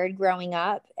maybe they heard growing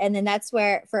up, and then that's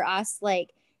where for us,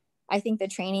 like, I think the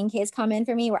training case come in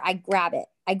for me, where I grab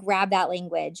that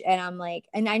language, and I'm like,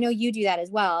 and I know you do that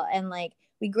as well, and like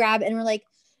we grab it and we're like,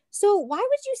 so why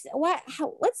would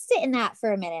you, let's sit in that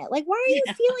for a minute. Like, why are you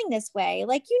feeling this way?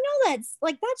 Like,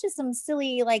 that's just some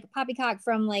silly, like, poppycock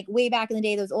from like way back in the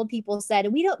day. Those old people said,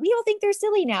 and we don't think they're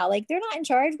silly now. Like, they're not in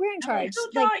charge. We're in charge.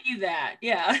 Who taught you that?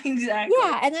 Yeah, exactly.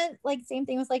 Yeah. And then like, same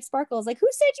thing with like sparkles. Like, who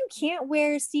said you can't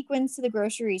wear sequins to the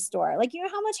grocery store? Like, you know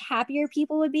how much happier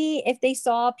people would be if they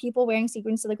saw people wearing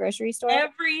sequins to the grocery store?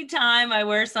 Every time I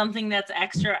wear something that's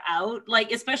extra out,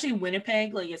 like, especially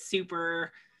Winnipeg, like a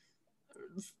super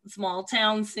small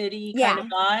town city kind of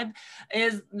vibe,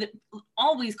 is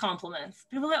always compliments.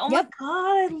 People are like, oh my God,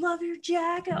 I love your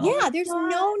jacket. There's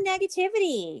no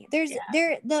negativity.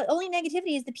 The only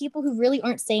negativity is the people who really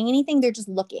aren't saying anything. They're just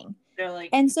looking. They're like,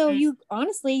 and so you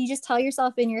just tell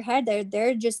yourself in your head,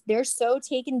 they're so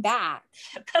taken back.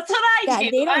 That's what I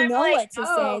do. They don't know what to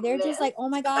say. They're just like, oh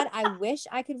my God, I wish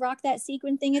I could rock that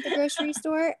sequin thing at the grocery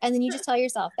store. And then you just tell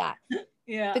yourself that.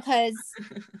 Yeah. Because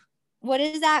what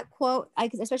is that quote?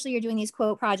 Especially you're doing these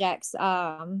quote projects.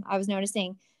 I was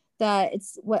noticing that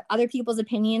it's what other people's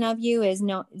opinion of you is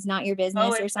not your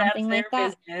business, or something like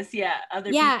that. Business.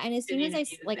 Yeah. And as soon as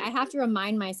I have to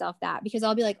remind myself that, because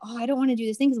I'll be like, oh, I don't want to do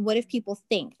this thing, because what if people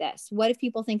think this? What if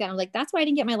people think that? I'm like, that's why I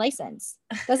didn't get my license.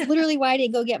 That's literally why I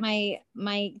didn't go get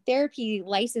my therapy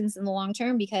license in the long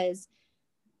term, because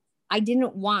I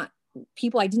didn't want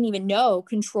people I didn't even know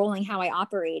controlling how I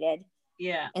operated.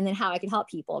 Yeah. And then how I could help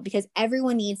people, because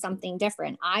everyone needs something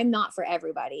different. I'm not for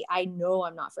everybody. I know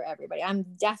I'm not for everybody. I'm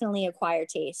definitely acquired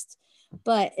taste,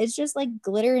 but it's just like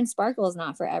glitter and sparkle is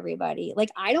not for everybody.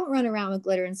 Like, I don't run around with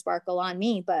glitter and sparkle on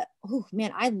me, but oh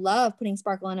man, I love putting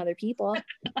sparkle on other people.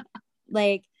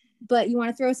 Like, but you want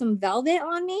to throw some velvet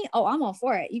on me? Oh, I'm all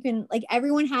for it. You can, like,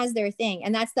 everyone has their thing.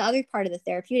 And that's the other part of the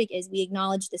therapeutic, is we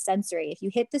acknowledge the sensory. If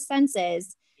you hit the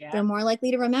senses, they're more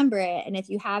likely to remember it. And if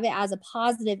you have it as a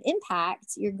positive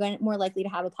impact, you're more likely to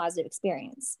have a positive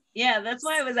experience. Yeah, that's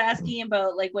why I was asking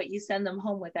about like what you send them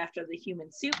home with after the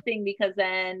human soup thing, because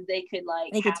then they could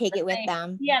take it with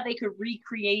them. Yeah, they could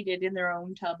recreate it in their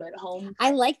own tub at home. I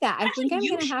like that. Actually, I think I'm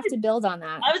going to have to build on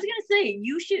that. I was going to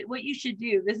say, what you should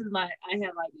do, I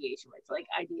have ideation, it's like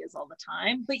ideas all the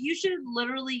time, but you should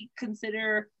literally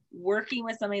consider working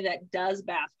with somebody that does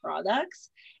bath products,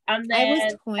 and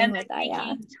then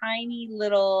making tiny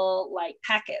little like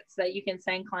packets that you can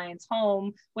send clients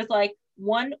home with, like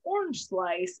one orange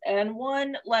slice and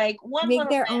one make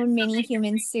their own mini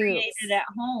human soup at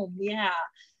home.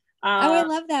 I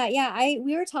love that.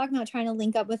 We were talking about trying to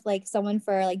link up with like someone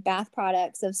for like bath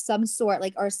products of some sort,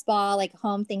 like, or spa, like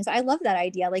home things. I love that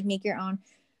idea. Like, make your own.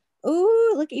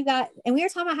 Ooh, look, you got, and we were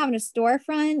talking about having a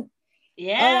storefront.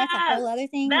 Yeah, that's a whole other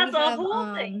thing. That's a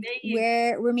whole thing.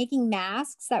 We're making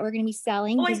masks that we're going to be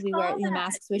selling, because we wear the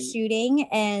masks with shooting,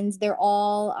 and they're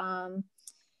all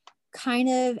kind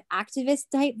of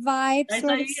activist type vibes. I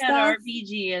saw you had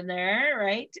RBG in there,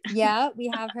 right? Yeah,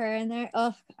 we have her in there.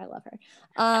 Oh, I love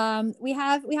her. We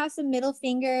have some middle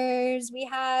fingers. We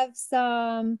have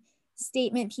some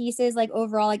statement pieces, like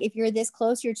overall, like if you're this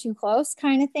close, you're too close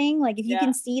kind of thing. Like if you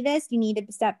can see this, you need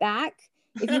to step back.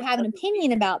 If you have an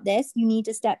opinion about this, you need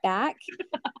to step back.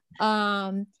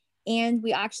 And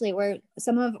we actually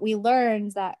we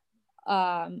learned that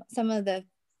some of the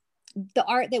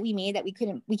art that we made that we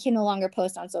can no longer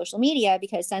post on social media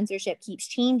because censorship keeps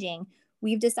changing.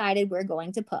 We've decided we're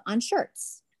going to put on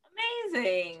shirts.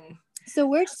 Amazing. So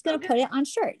we're just going to put it on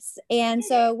shirts. And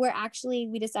so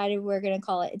we decided we're going to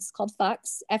call it's called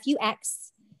Fucks,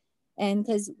 F-U-X. And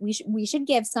because we should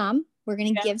give some. We're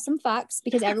going to give some fucks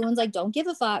because everyone's like, don't give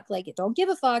a fuck. Like, don't give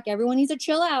a fuck. Everyone needs to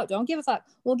chill out. Don't give a fuck.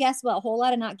 Well, guess what? A whole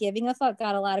lot of not giving a fuck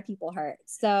got a lot of people hurt.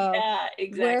 So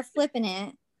we're flipping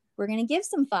it. We're going to give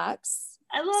some fucks.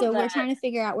 I love that. We're trying to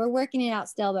figure out, we're working it out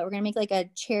still, but we're going to make like a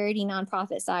charity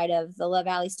nonprofit side of the Love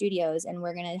Valley Studios. And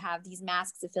we're going to have these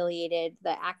masks affiliated.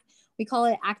 We call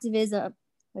it activism.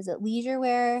 Was it leisure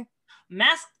wear?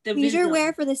 Masktivism. Leisure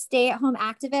wear for the stay-at-home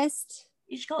activist.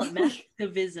 You should call it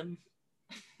masktivism.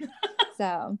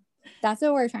 So that's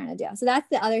what we're trying to do. So that's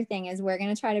the other thing is we're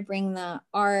going to try to bring the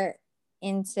art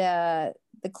into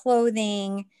the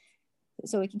clothing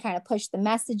so we can kind of push the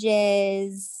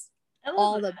messages,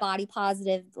 all the body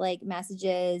positive like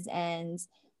messages and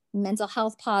mental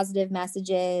health positive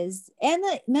messages and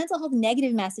the mental health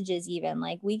negative messages. Even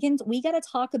like we got to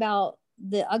talk about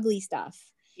the ugly stuff.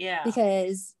 Yeah.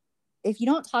 Because if you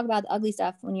don't talk about the ugly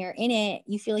stuff when you're in it,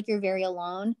 you feel like you're very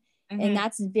alone. Mm-hmm. And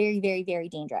that's very, very, very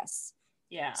dangerous.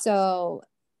 Yeah. So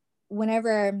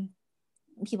whenever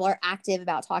people are active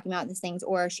about talking about these things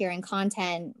or sharing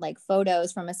content, like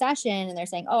photos from a session, and they're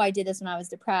saying, oh, I did this when I was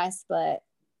depressed, but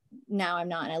now I'm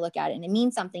not. And I look at it and it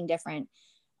means something different.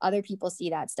 Other people see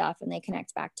that stuff and they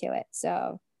connect back to it.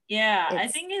 So yeah, I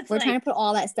think we're trying to put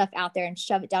all that stuff out there and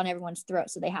shove it down everyone's throat.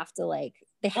 So they have to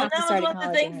start one of the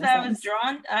things that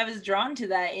I was drawn to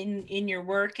that in your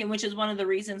work, and which is one of the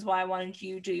reasons why I wanted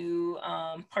you to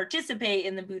participate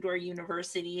in the Boudoir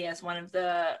University as one of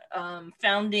the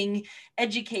founding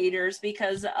educators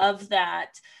because of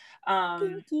that.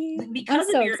 Thank you. Because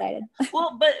I'm so excited.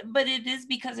 Well, but it is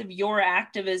because of your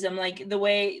activism, like the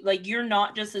way, like you're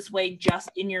not just this way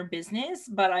just in your business,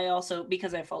 but I also,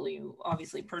 because I follow you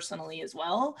obviously personally as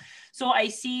well. So I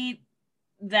see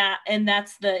that, and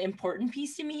that's the important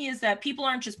piece to me, is that people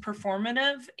aren't just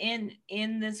performative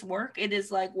in this work. It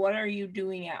is like, what are you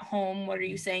doing at home? What are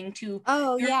you saying to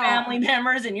your family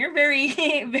members? And you're very,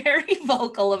 very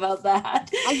vocal about that.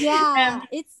 Yeah,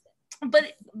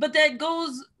 but that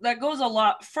goes a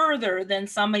lot further than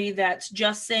somebody that's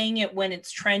just saying it when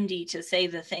it's trendy to say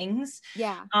the things.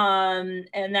 Yeah.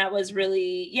 And that was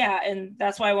really, and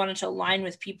that's why I wanted to align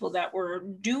with people that were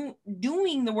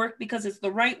doing the work because it's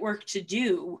the right work to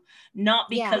do,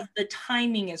 not because the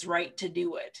timing is right to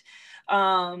do it.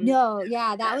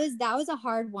 That was a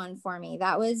hard one for me.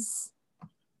 That was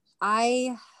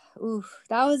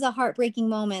a heartbreaking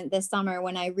moment this summer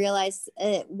when I realized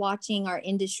watching our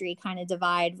industry kind of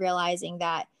divide, realizing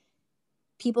that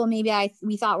people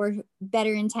we thought were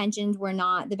better intentioned were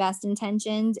not the best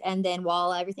intentioned. And then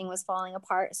while everything was falling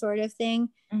apart sort of thing,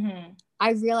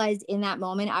 I realized in that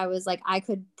moment, I was like, I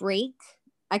could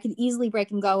easily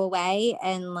break and go away.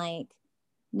 And like,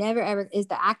 never ever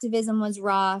the activism was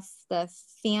rough, the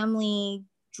family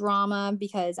drama,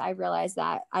 because I realized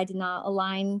that I did not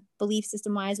align belief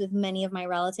system wise with many of my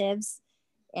relatives,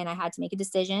 and I had to make a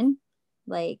decision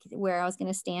like where I was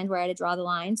going to stand, where I had to draw the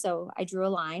line. So I drew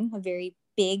a very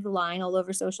big line all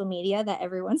over social media that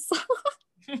everyone saw.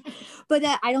 But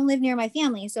that I don't live near my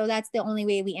family, so that's the only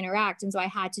way we interact, and so I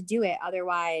had to do it.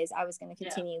 Otherwise I was going to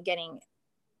continue getting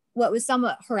what was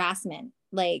somewhat harassment,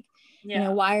 like you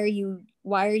know, why are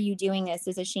you doing this?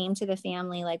 It's a shame to the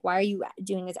family. Like, why are you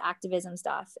doing this activism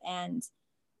stuff? And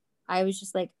I was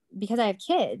just like, because I have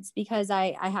kids, because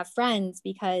I have friends,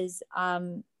 because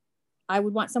I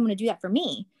would want someone to do that for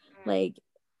me. Like,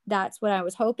 that's what I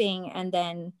was hoping. And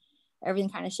then everything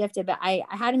kind of shifted, but I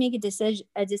had to make a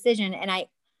decision, and I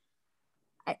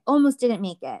almost didn't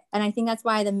make it. And I think that's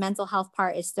why the mental health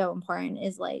part is so important,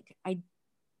 is like, I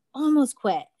almost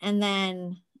quit. And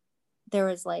then there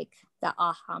was like that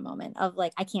aha moment of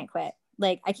like, I can't quit.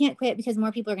 Like, I can't quit because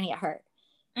more people are going to get hurt.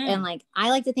 And like, I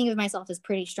like to think of myself as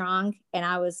pretty strong. And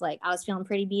I was feeling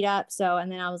pretty beat up. So,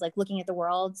 and then I was like looking at the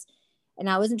world, and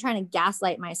I wasn't trying to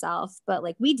gaslight myself, but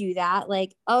like we do that,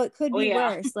 like, oh, it could be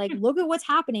worse. Like, look at what's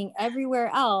happening everywhere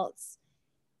else.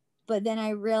 But then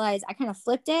I realized I kind of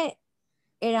flipped it.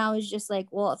 And I was just like,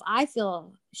 well, if I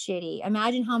feel shitty,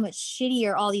 imagine how much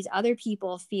shittier all these other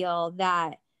people feel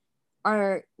that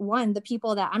are the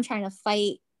people that I'm trying to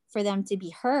fight for them to be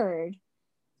heard.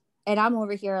 And I'm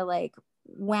over here like,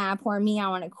 wow, poor me, I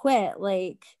want to quit.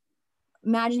 Like,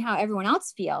 imagine how everyone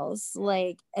else feels,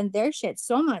 like, and their shit's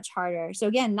so much harder. So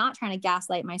again, not trying to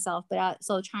gaslight myself, but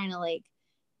also trying to like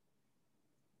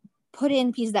put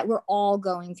in pieces that we're all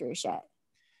going through shit.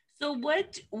 So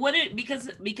what it,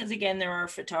 because again there are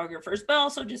photographers but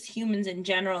also just humans in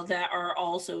general that are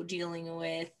also dealing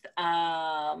with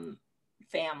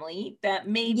family that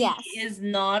maybe is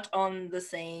not on the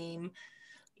same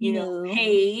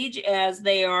page as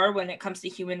they are when it comes to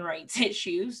human rights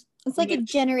issues. It's like a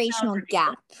generational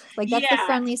gap. Like that's the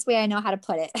friendliest way I know how to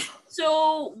put it.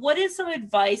 So what is some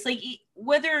advice, like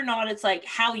whether or not it's like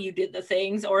how you did the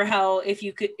things or how if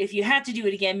you had to do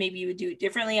it again, maybe you would do it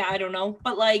differently, I don't know,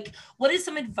 but like what is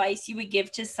some advice you would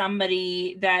give to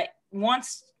somebody that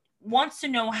wants to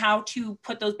know how to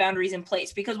put those boundaries in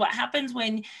place? Because what happens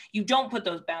when you don't put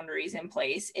those boundaries in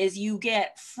place is you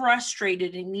get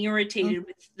frustrated and irritated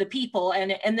with the people,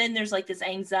 and then there's like this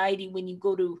anxiety when you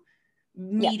go to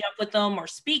meet up with them or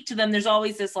speak to them. There's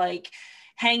always this like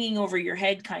hanging over your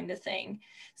head kind of thing.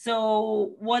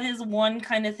 So what is one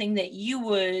kind of thing that you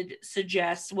would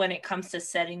suggest when it comes to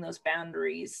setting those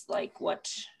boundaries? Like what?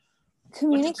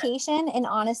 Communication and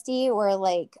honesty, or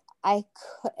like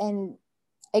and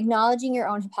acknowledging your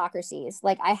own hypocrisies.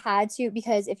 Like I had to,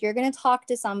 because if you're going to talk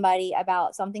to somebody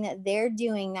about something that they're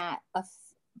doing that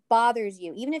bothers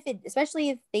you, even if it,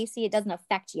 especially if they see it doesn't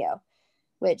affect you,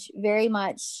 which very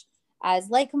much,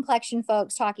 as light complexion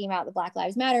folks talking about the Black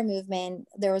Lives Matter movement,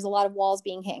 there was a lot of walls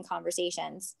being hit in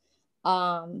conversations.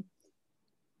 And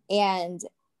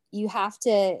you have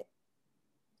to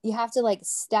like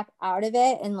step out of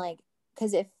it, and like,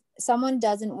 because if someone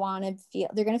doesn't want to feel,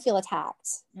 they're going to feel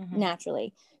attacked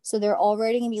naturally. So they're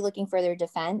already going to be looking for their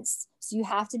defense. So you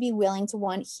have to be willing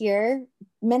to hear,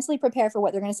 mentally prepare for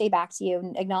what they're going to say back to you,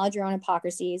 and acknowledge your own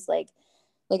hypocrisies. Like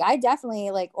I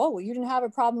definitely like, oh, well, you didn't have a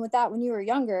problem with that when you were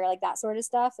younger, like that sort of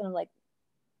stuff. And I'm like,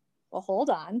 well, hold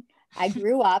on. I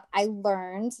grew up, I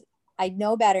learned, I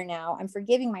know better now. I'm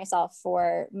forgiving myself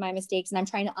for my mistakes, and I'm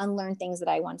trying to unlearn things that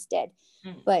I once did.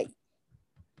 But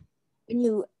when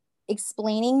you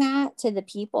explaining that to the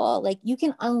people, like you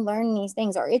can unlearn these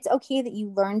things, or it's okay that you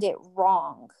learned it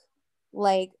wrong.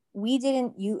 Like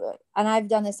and I've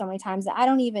done this so many times that I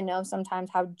don't even know sometimes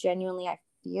how genuinely I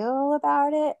feel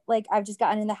about it. Like I've just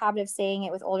gotten in the habit of saying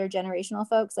it with older generational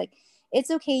folks, like,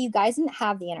 it's okay, you guys didn't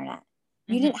have the internet,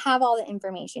 you didn't have all the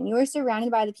information, you were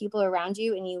surrounded by the people around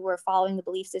you, and you were following the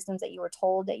belief systems that you were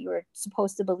told that you were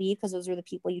supposed to believe because those were the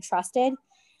people you trusted.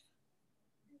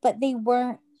 But they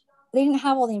didn't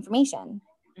have all the information.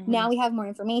 Now we have more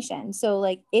information. So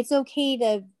like it's okay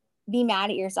to be mad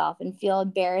at yourself and feel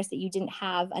embarrassed that you didn't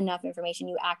have enough information,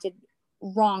 you acted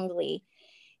wrongly,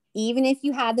 even if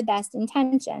you had the best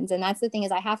intentions. And that's the thing,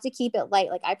 is I have to keep it light.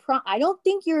 Like I don't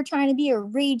think you're trying to be a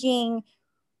raging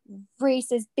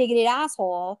racist bigoted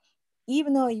asshole,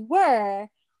 even though you were.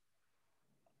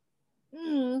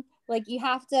 Like you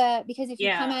have to, because if you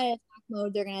come out of attack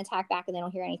mode, they're going to attack back and they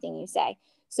don't hear anything you say.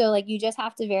 So like you just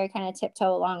have to very kind of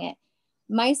tiptoe along it.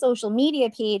 My social media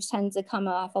page tends to come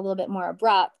off a little bit more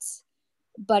abrupt,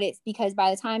 but it's because by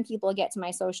the time people get to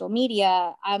my social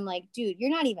media, I'm like, dude, you're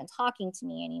not even talking to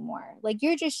me anymore. Like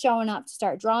you're just showing up to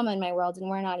start drama in my world, and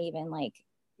we're not even like,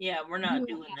 we're not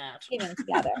doing that even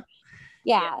together.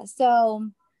 So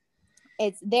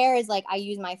is like, I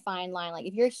use my fine line. Like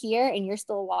if you're here and you're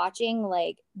still watching,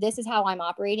 like this is how I'm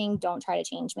operating. Don't try to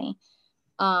change me.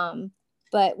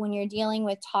 But when you're dealing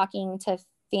with talking to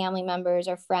family members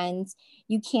or friends,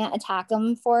 you can't attack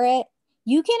them for it.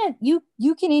 You can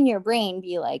in your brain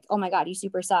be like, oh my God, you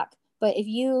super suck. But if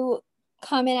you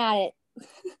come in at it,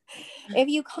 if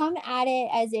you come at it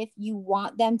as if you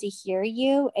want them to hear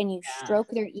you, and you stroke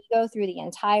their ego through the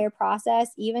entire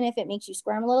process, even if it makes you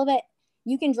squirm a little bit,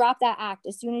 you can drop that act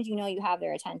as soon as you know you have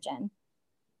their attention.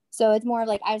 So it's more of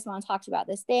like, I just want to talk to you about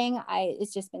this thing.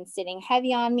 It's just been sitting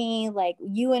heavy on me. Like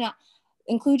you and I,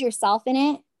 include yourself in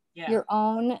it, your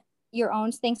own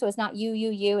thing. So it's not you,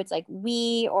 it's like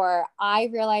we, or I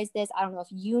realized this. I don't know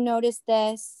if you noticed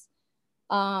this.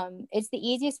 It's the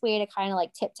easiest way to kind of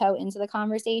like tiptoe into the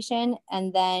conversation.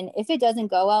 And then if it doesn't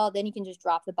go well, then you can just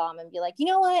drop the bomb and be like, you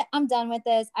know what? I'm done with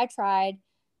this. I tried.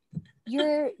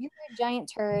 You're a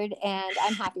giant turd, and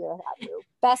I'm happy without you.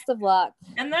 Best of luck.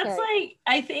 And that's like,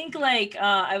 I think like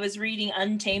I was reading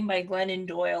Untamed by Glennon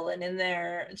Doyle, and in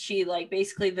there she like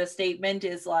basically the statement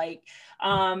is like,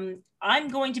 I'm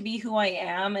going to be who I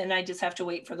am, and I just have to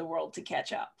wait for the world to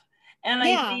catch up. And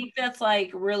I think that's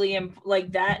like really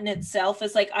like that in itself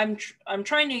is like I'm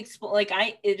trying to explain, like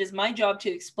it is my job to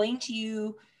explain to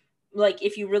you like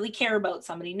if you really care about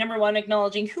somebody, number one,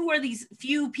 acknowledging who are these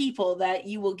few people that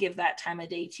you will give that time of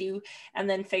day to, and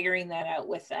then figuring that out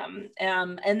with them.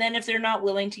 And then if they're not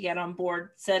willing to get on board,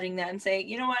 setting that and say,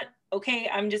 you know what, okay,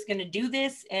 I'm just going to do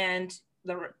this, and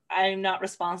I'm not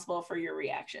responsible for your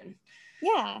reaction.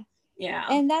 Yeah. Yeah.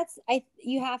 And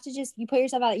you have to just, you put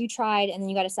yourself out that you tried, and then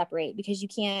you got to separate, because you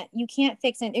can't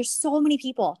fix it. There's so many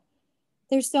people.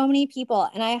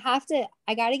 And I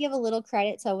got to give a little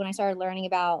credit to when I started learning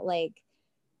about like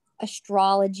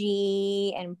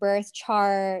astrology and birth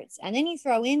charts, and then you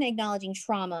throw in acknowledging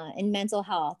trauma and mental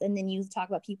health, and then you talk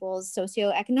about people's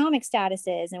socioeconomic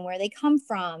statuses and where they come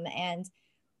from, and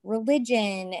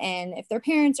religion, and if their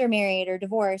parents are married or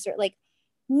divorced, or like,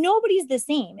 nobody's the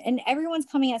same, and everyone's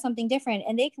coming at something different,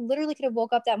 and they literally could have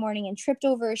woke up that morning and tripped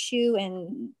over a shoe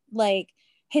and like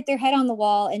hit their head on the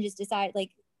wall and just decide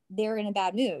like they're in a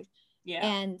bad mood. Yeah.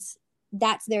 And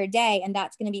that's their day, and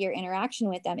that's going to be your interaction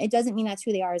with them. It doesn't mean that's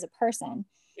who they are as a person.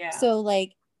 Yeah. So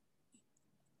like,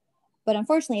 but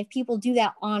unfortunately, if people do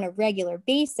that on a regular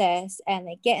basis, and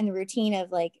they get in the routine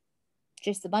of like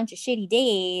just a bunch of shitty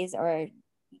days or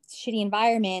shitty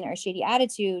environment or shitty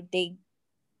attitude,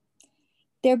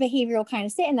 their behavior will kind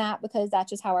of sit in that, because that's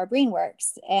just how our brain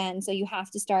works. And so you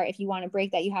have to start, if you want to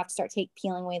break that, you have to start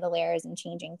peeling away the layers and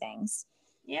changing things.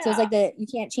 Yeah. So it's like you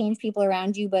can't change people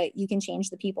around you, but you can change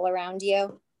the people around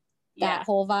you. That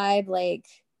whole vibe, like,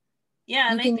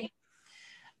 yeah. And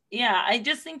I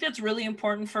just think that's really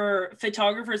important for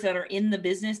photographers that are in the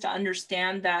business to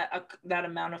understand that that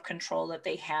amount of control that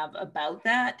they have about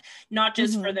that, not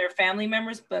just for their family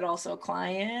members, but also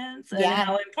clients, and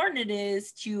how important it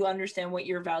is to understand what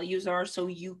your values are, so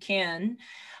you can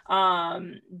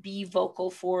be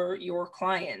vocal for your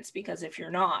clients, because if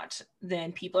you're not,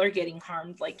 then people are getting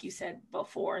harmed, like you said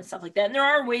before, and stuff like that. And there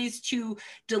are ways to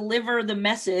deliver the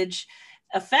message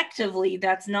effectively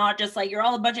that's not just like, you're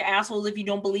all a bunch of assholes if you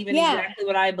don't believe in exactly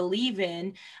what I believe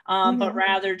in, but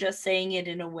rather just saying it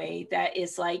in a way that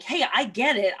is like, hey, I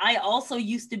get it, I also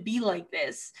used to be like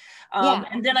this,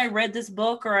 and then I read this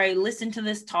book or I listened to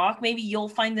this talk, maybe you'll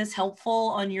find this helpful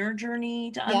on your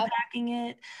journey to unpacking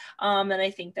it, and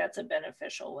I think that's a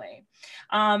beneficial way.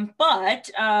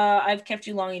 But I've kept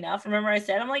you long enough. Remember I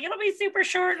said I'm like, it'll be super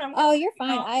short. You're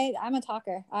fine. I'm a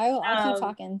talker. I'll keep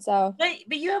talking. So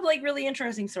but you have like really interesting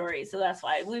stories, so that's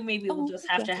why we'll just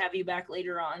have to have you back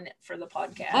later on for the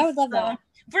podcast. I would love that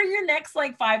for your next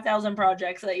like 5,000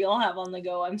 projects that you'll have on the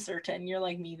go. I'm certain you're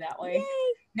like me that way. Yay.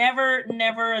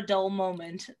 Never a dull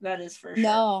moment, that is for sure.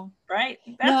 No, right?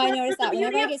 I noticed that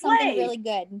whenever I get something really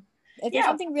good, if there's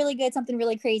something really good, something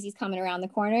really crazy is coming around the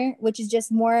corner, which is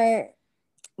just more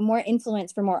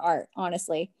influence for more art,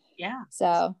 honestly. Yeah.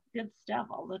 So good stuff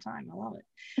all the time. I love it.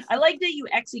 I like that you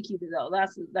execute it though.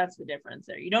 That's the difference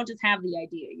there. You don't just have the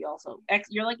idea. You also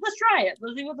you're like, let's try it.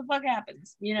 Let's see what the fuck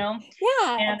happens, you know?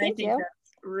 Yeah. And I think that's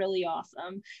really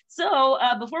awesome. So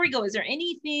before we go, is there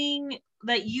anything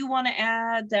that you want to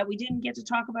add that we didn't get to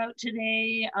talk about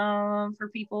today for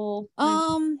people?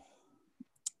 I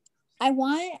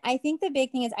think the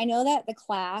big thing is, I know that the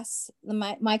class,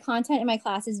 my content in my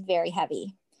class is very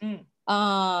heavy.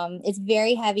 It's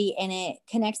very heavy, and it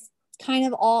connects kind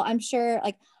of all, I'm sure,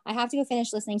 like I have to go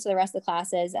finish listening to the rest of the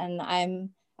classes, and I'm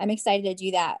excited to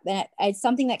do that. But it's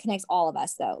something that connects all of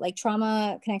us though. Like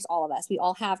trauma connects all of us. We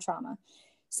all have trauma.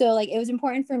 So like, it was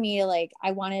important for me to like,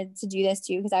 I wanted to do this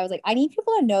too, because I was like, I need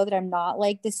people to know that I'm not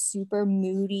like this super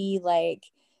moody, like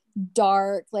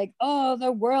dark, like, oh,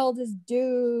 the world is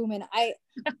doom. And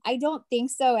I don't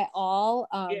think so at all.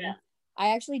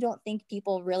 I actually don't think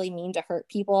people really mean to hurt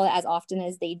people as often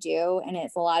as they do. And a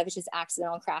lot of it's just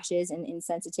accidental crashes and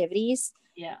insensitivities.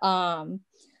 Yeah.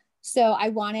 So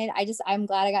I'm glad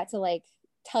I got to like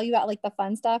tell you about like the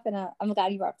fun stuff. And I'm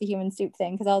glad you brought up the human soup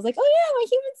thing, because I was like, oh yeah, my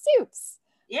human soups.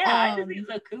 Yeah, I just think it's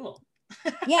so cool.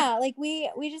 Yeah, like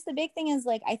we just, the big thing is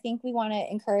like, I think we want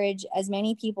to encourage as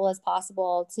many people as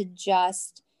possible to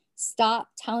just stop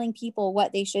telling people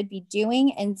what they should be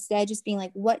doing, instead just being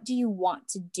like, what do you want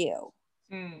to do?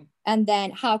 And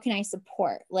then how can I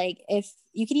support? Like, if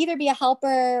you could either be a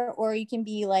helper or you can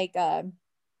be like a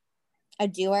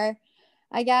doer,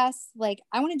 I guess. Like,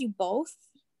 I want to do both,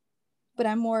 but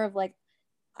I'm more of like,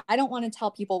 I don't want to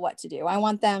tell people what to do. I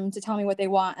want them to tell me what they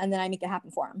want, and then I make it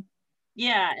happen for them.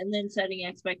 Yeah, and then setting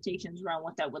expectations around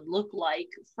what that would look like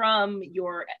from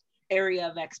your area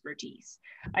of expertise.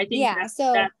 I think that's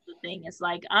the thing. It's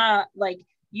like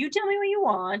you tell me what you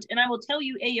want, and I will tell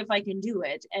you if I can do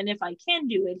it, and if I can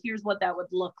do it, here's what that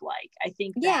would look like. I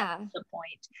think that's the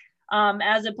point.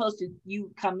 as opposed to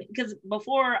you come, because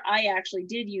before I actually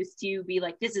did used to be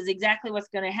like, this is exactly what's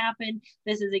going to happen,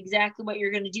 this is exactly what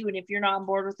you're going to do, and if you're not on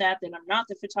board with that, then I'm not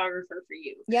the photographer for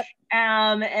you. Yep.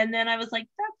 And then I was like,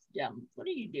 that's dumb, what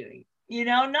are you doing? You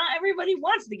know, not everybody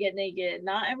wants to get naked,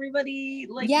 not everybody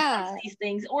like wants these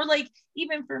things, or like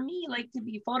even for me, like to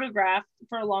be photographed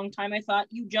for a long time, I thought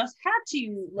you just had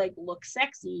to like look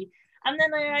sexy, and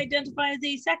then I identify as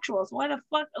asexual, so why the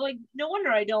fuck, like no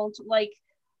wonder I don't like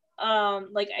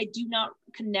I do not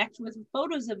connect with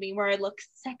photos of me where I look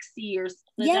sexy or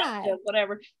seductive,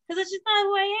 whatever, because it's just not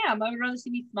who I am. I would rather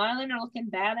see me smiling or looking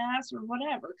badass or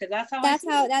whatever, because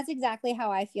that's exactly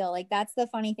how I feel. Like that's the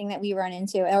funny thing that we run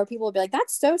into, or people will be like,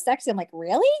 that's so sexy. I'm like,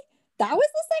 really? That was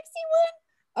the sexy one?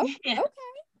 Oh, okay. All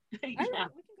right, we can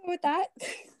go with that.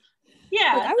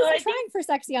 Yeah, like, I wasn't trying for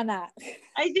sexy on that.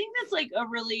 I think that's like a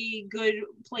really good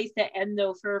place to end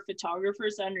though for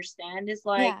photographers to understand is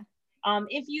like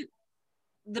if you,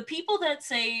 the people that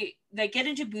say that get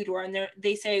into boudoir and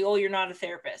they say, oh, you're not a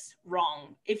therapist,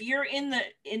 wrong. If you're in the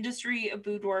industry of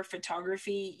boudoir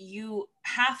photography, you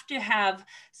have to have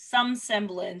some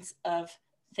semblance of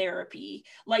therapy,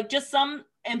 like just some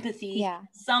empathy,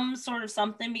 some sort of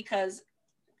something, because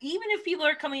even if people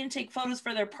are coming to take photos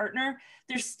for their partner,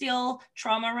 there's still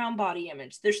trauma around body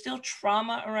image. There's still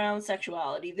trauma around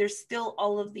sexuality. There's still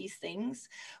all of these things,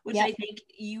 which I think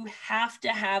you have to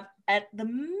have at the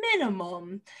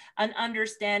minimum an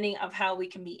understanding of how we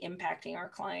can be impacting our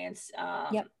clients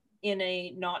in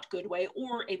a not good way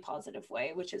or a positive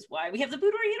way, which is why we have the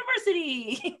Boudoir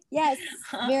University. Yes,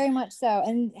 very much so.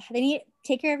 And they need to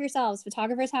take care of yourselves.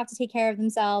 Photographers have to take care of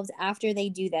themselves after they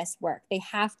do this work. They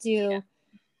have to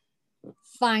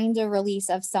find a release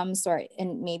of some sort,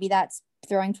 and maybe that's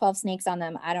throwing 12 snakes on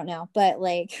them, I don't know, but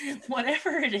like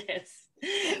whatever it is,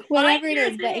 but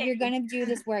if you're gonna do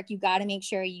this work, you got to make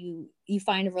sure you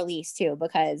find a release too,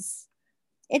 because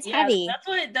it's heavy.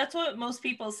 That's what most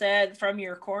people said from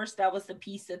your course. That was the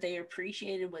piece that they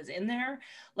appreciated was in there,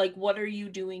 like, what are you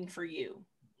doing for you?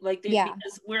 Like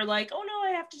because we're like, oh no,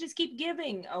 I have to just keep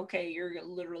giving. Okay, you're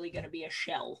literally going to be a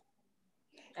shell.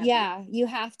 You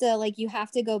have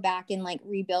to go back and like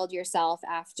rebuild yourself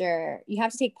after. You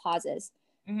have to take pauses.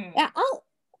 We'll talk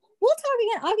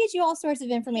again. I'll get you all sorts of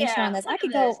information on this. I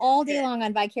could go all day long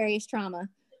on vicarious trauma.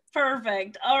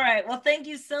 Perfect. All right. Well, thank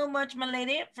you so much, my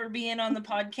lady, for being on the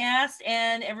podcast,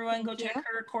 and everyone go check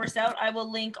her course out. I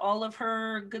will link all of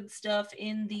her good stuff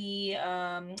in the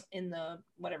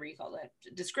whatever you call it,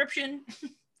 description.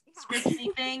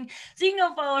 Scripty thing, so you can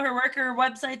go follow her work. Her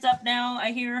website's up now,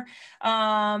 I hear,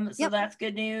 so that's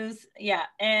good news.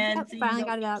 And so finally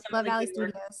got it up. Love Valley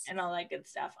Studios and all that good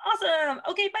stuff. Awesome.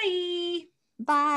 Okay, bye.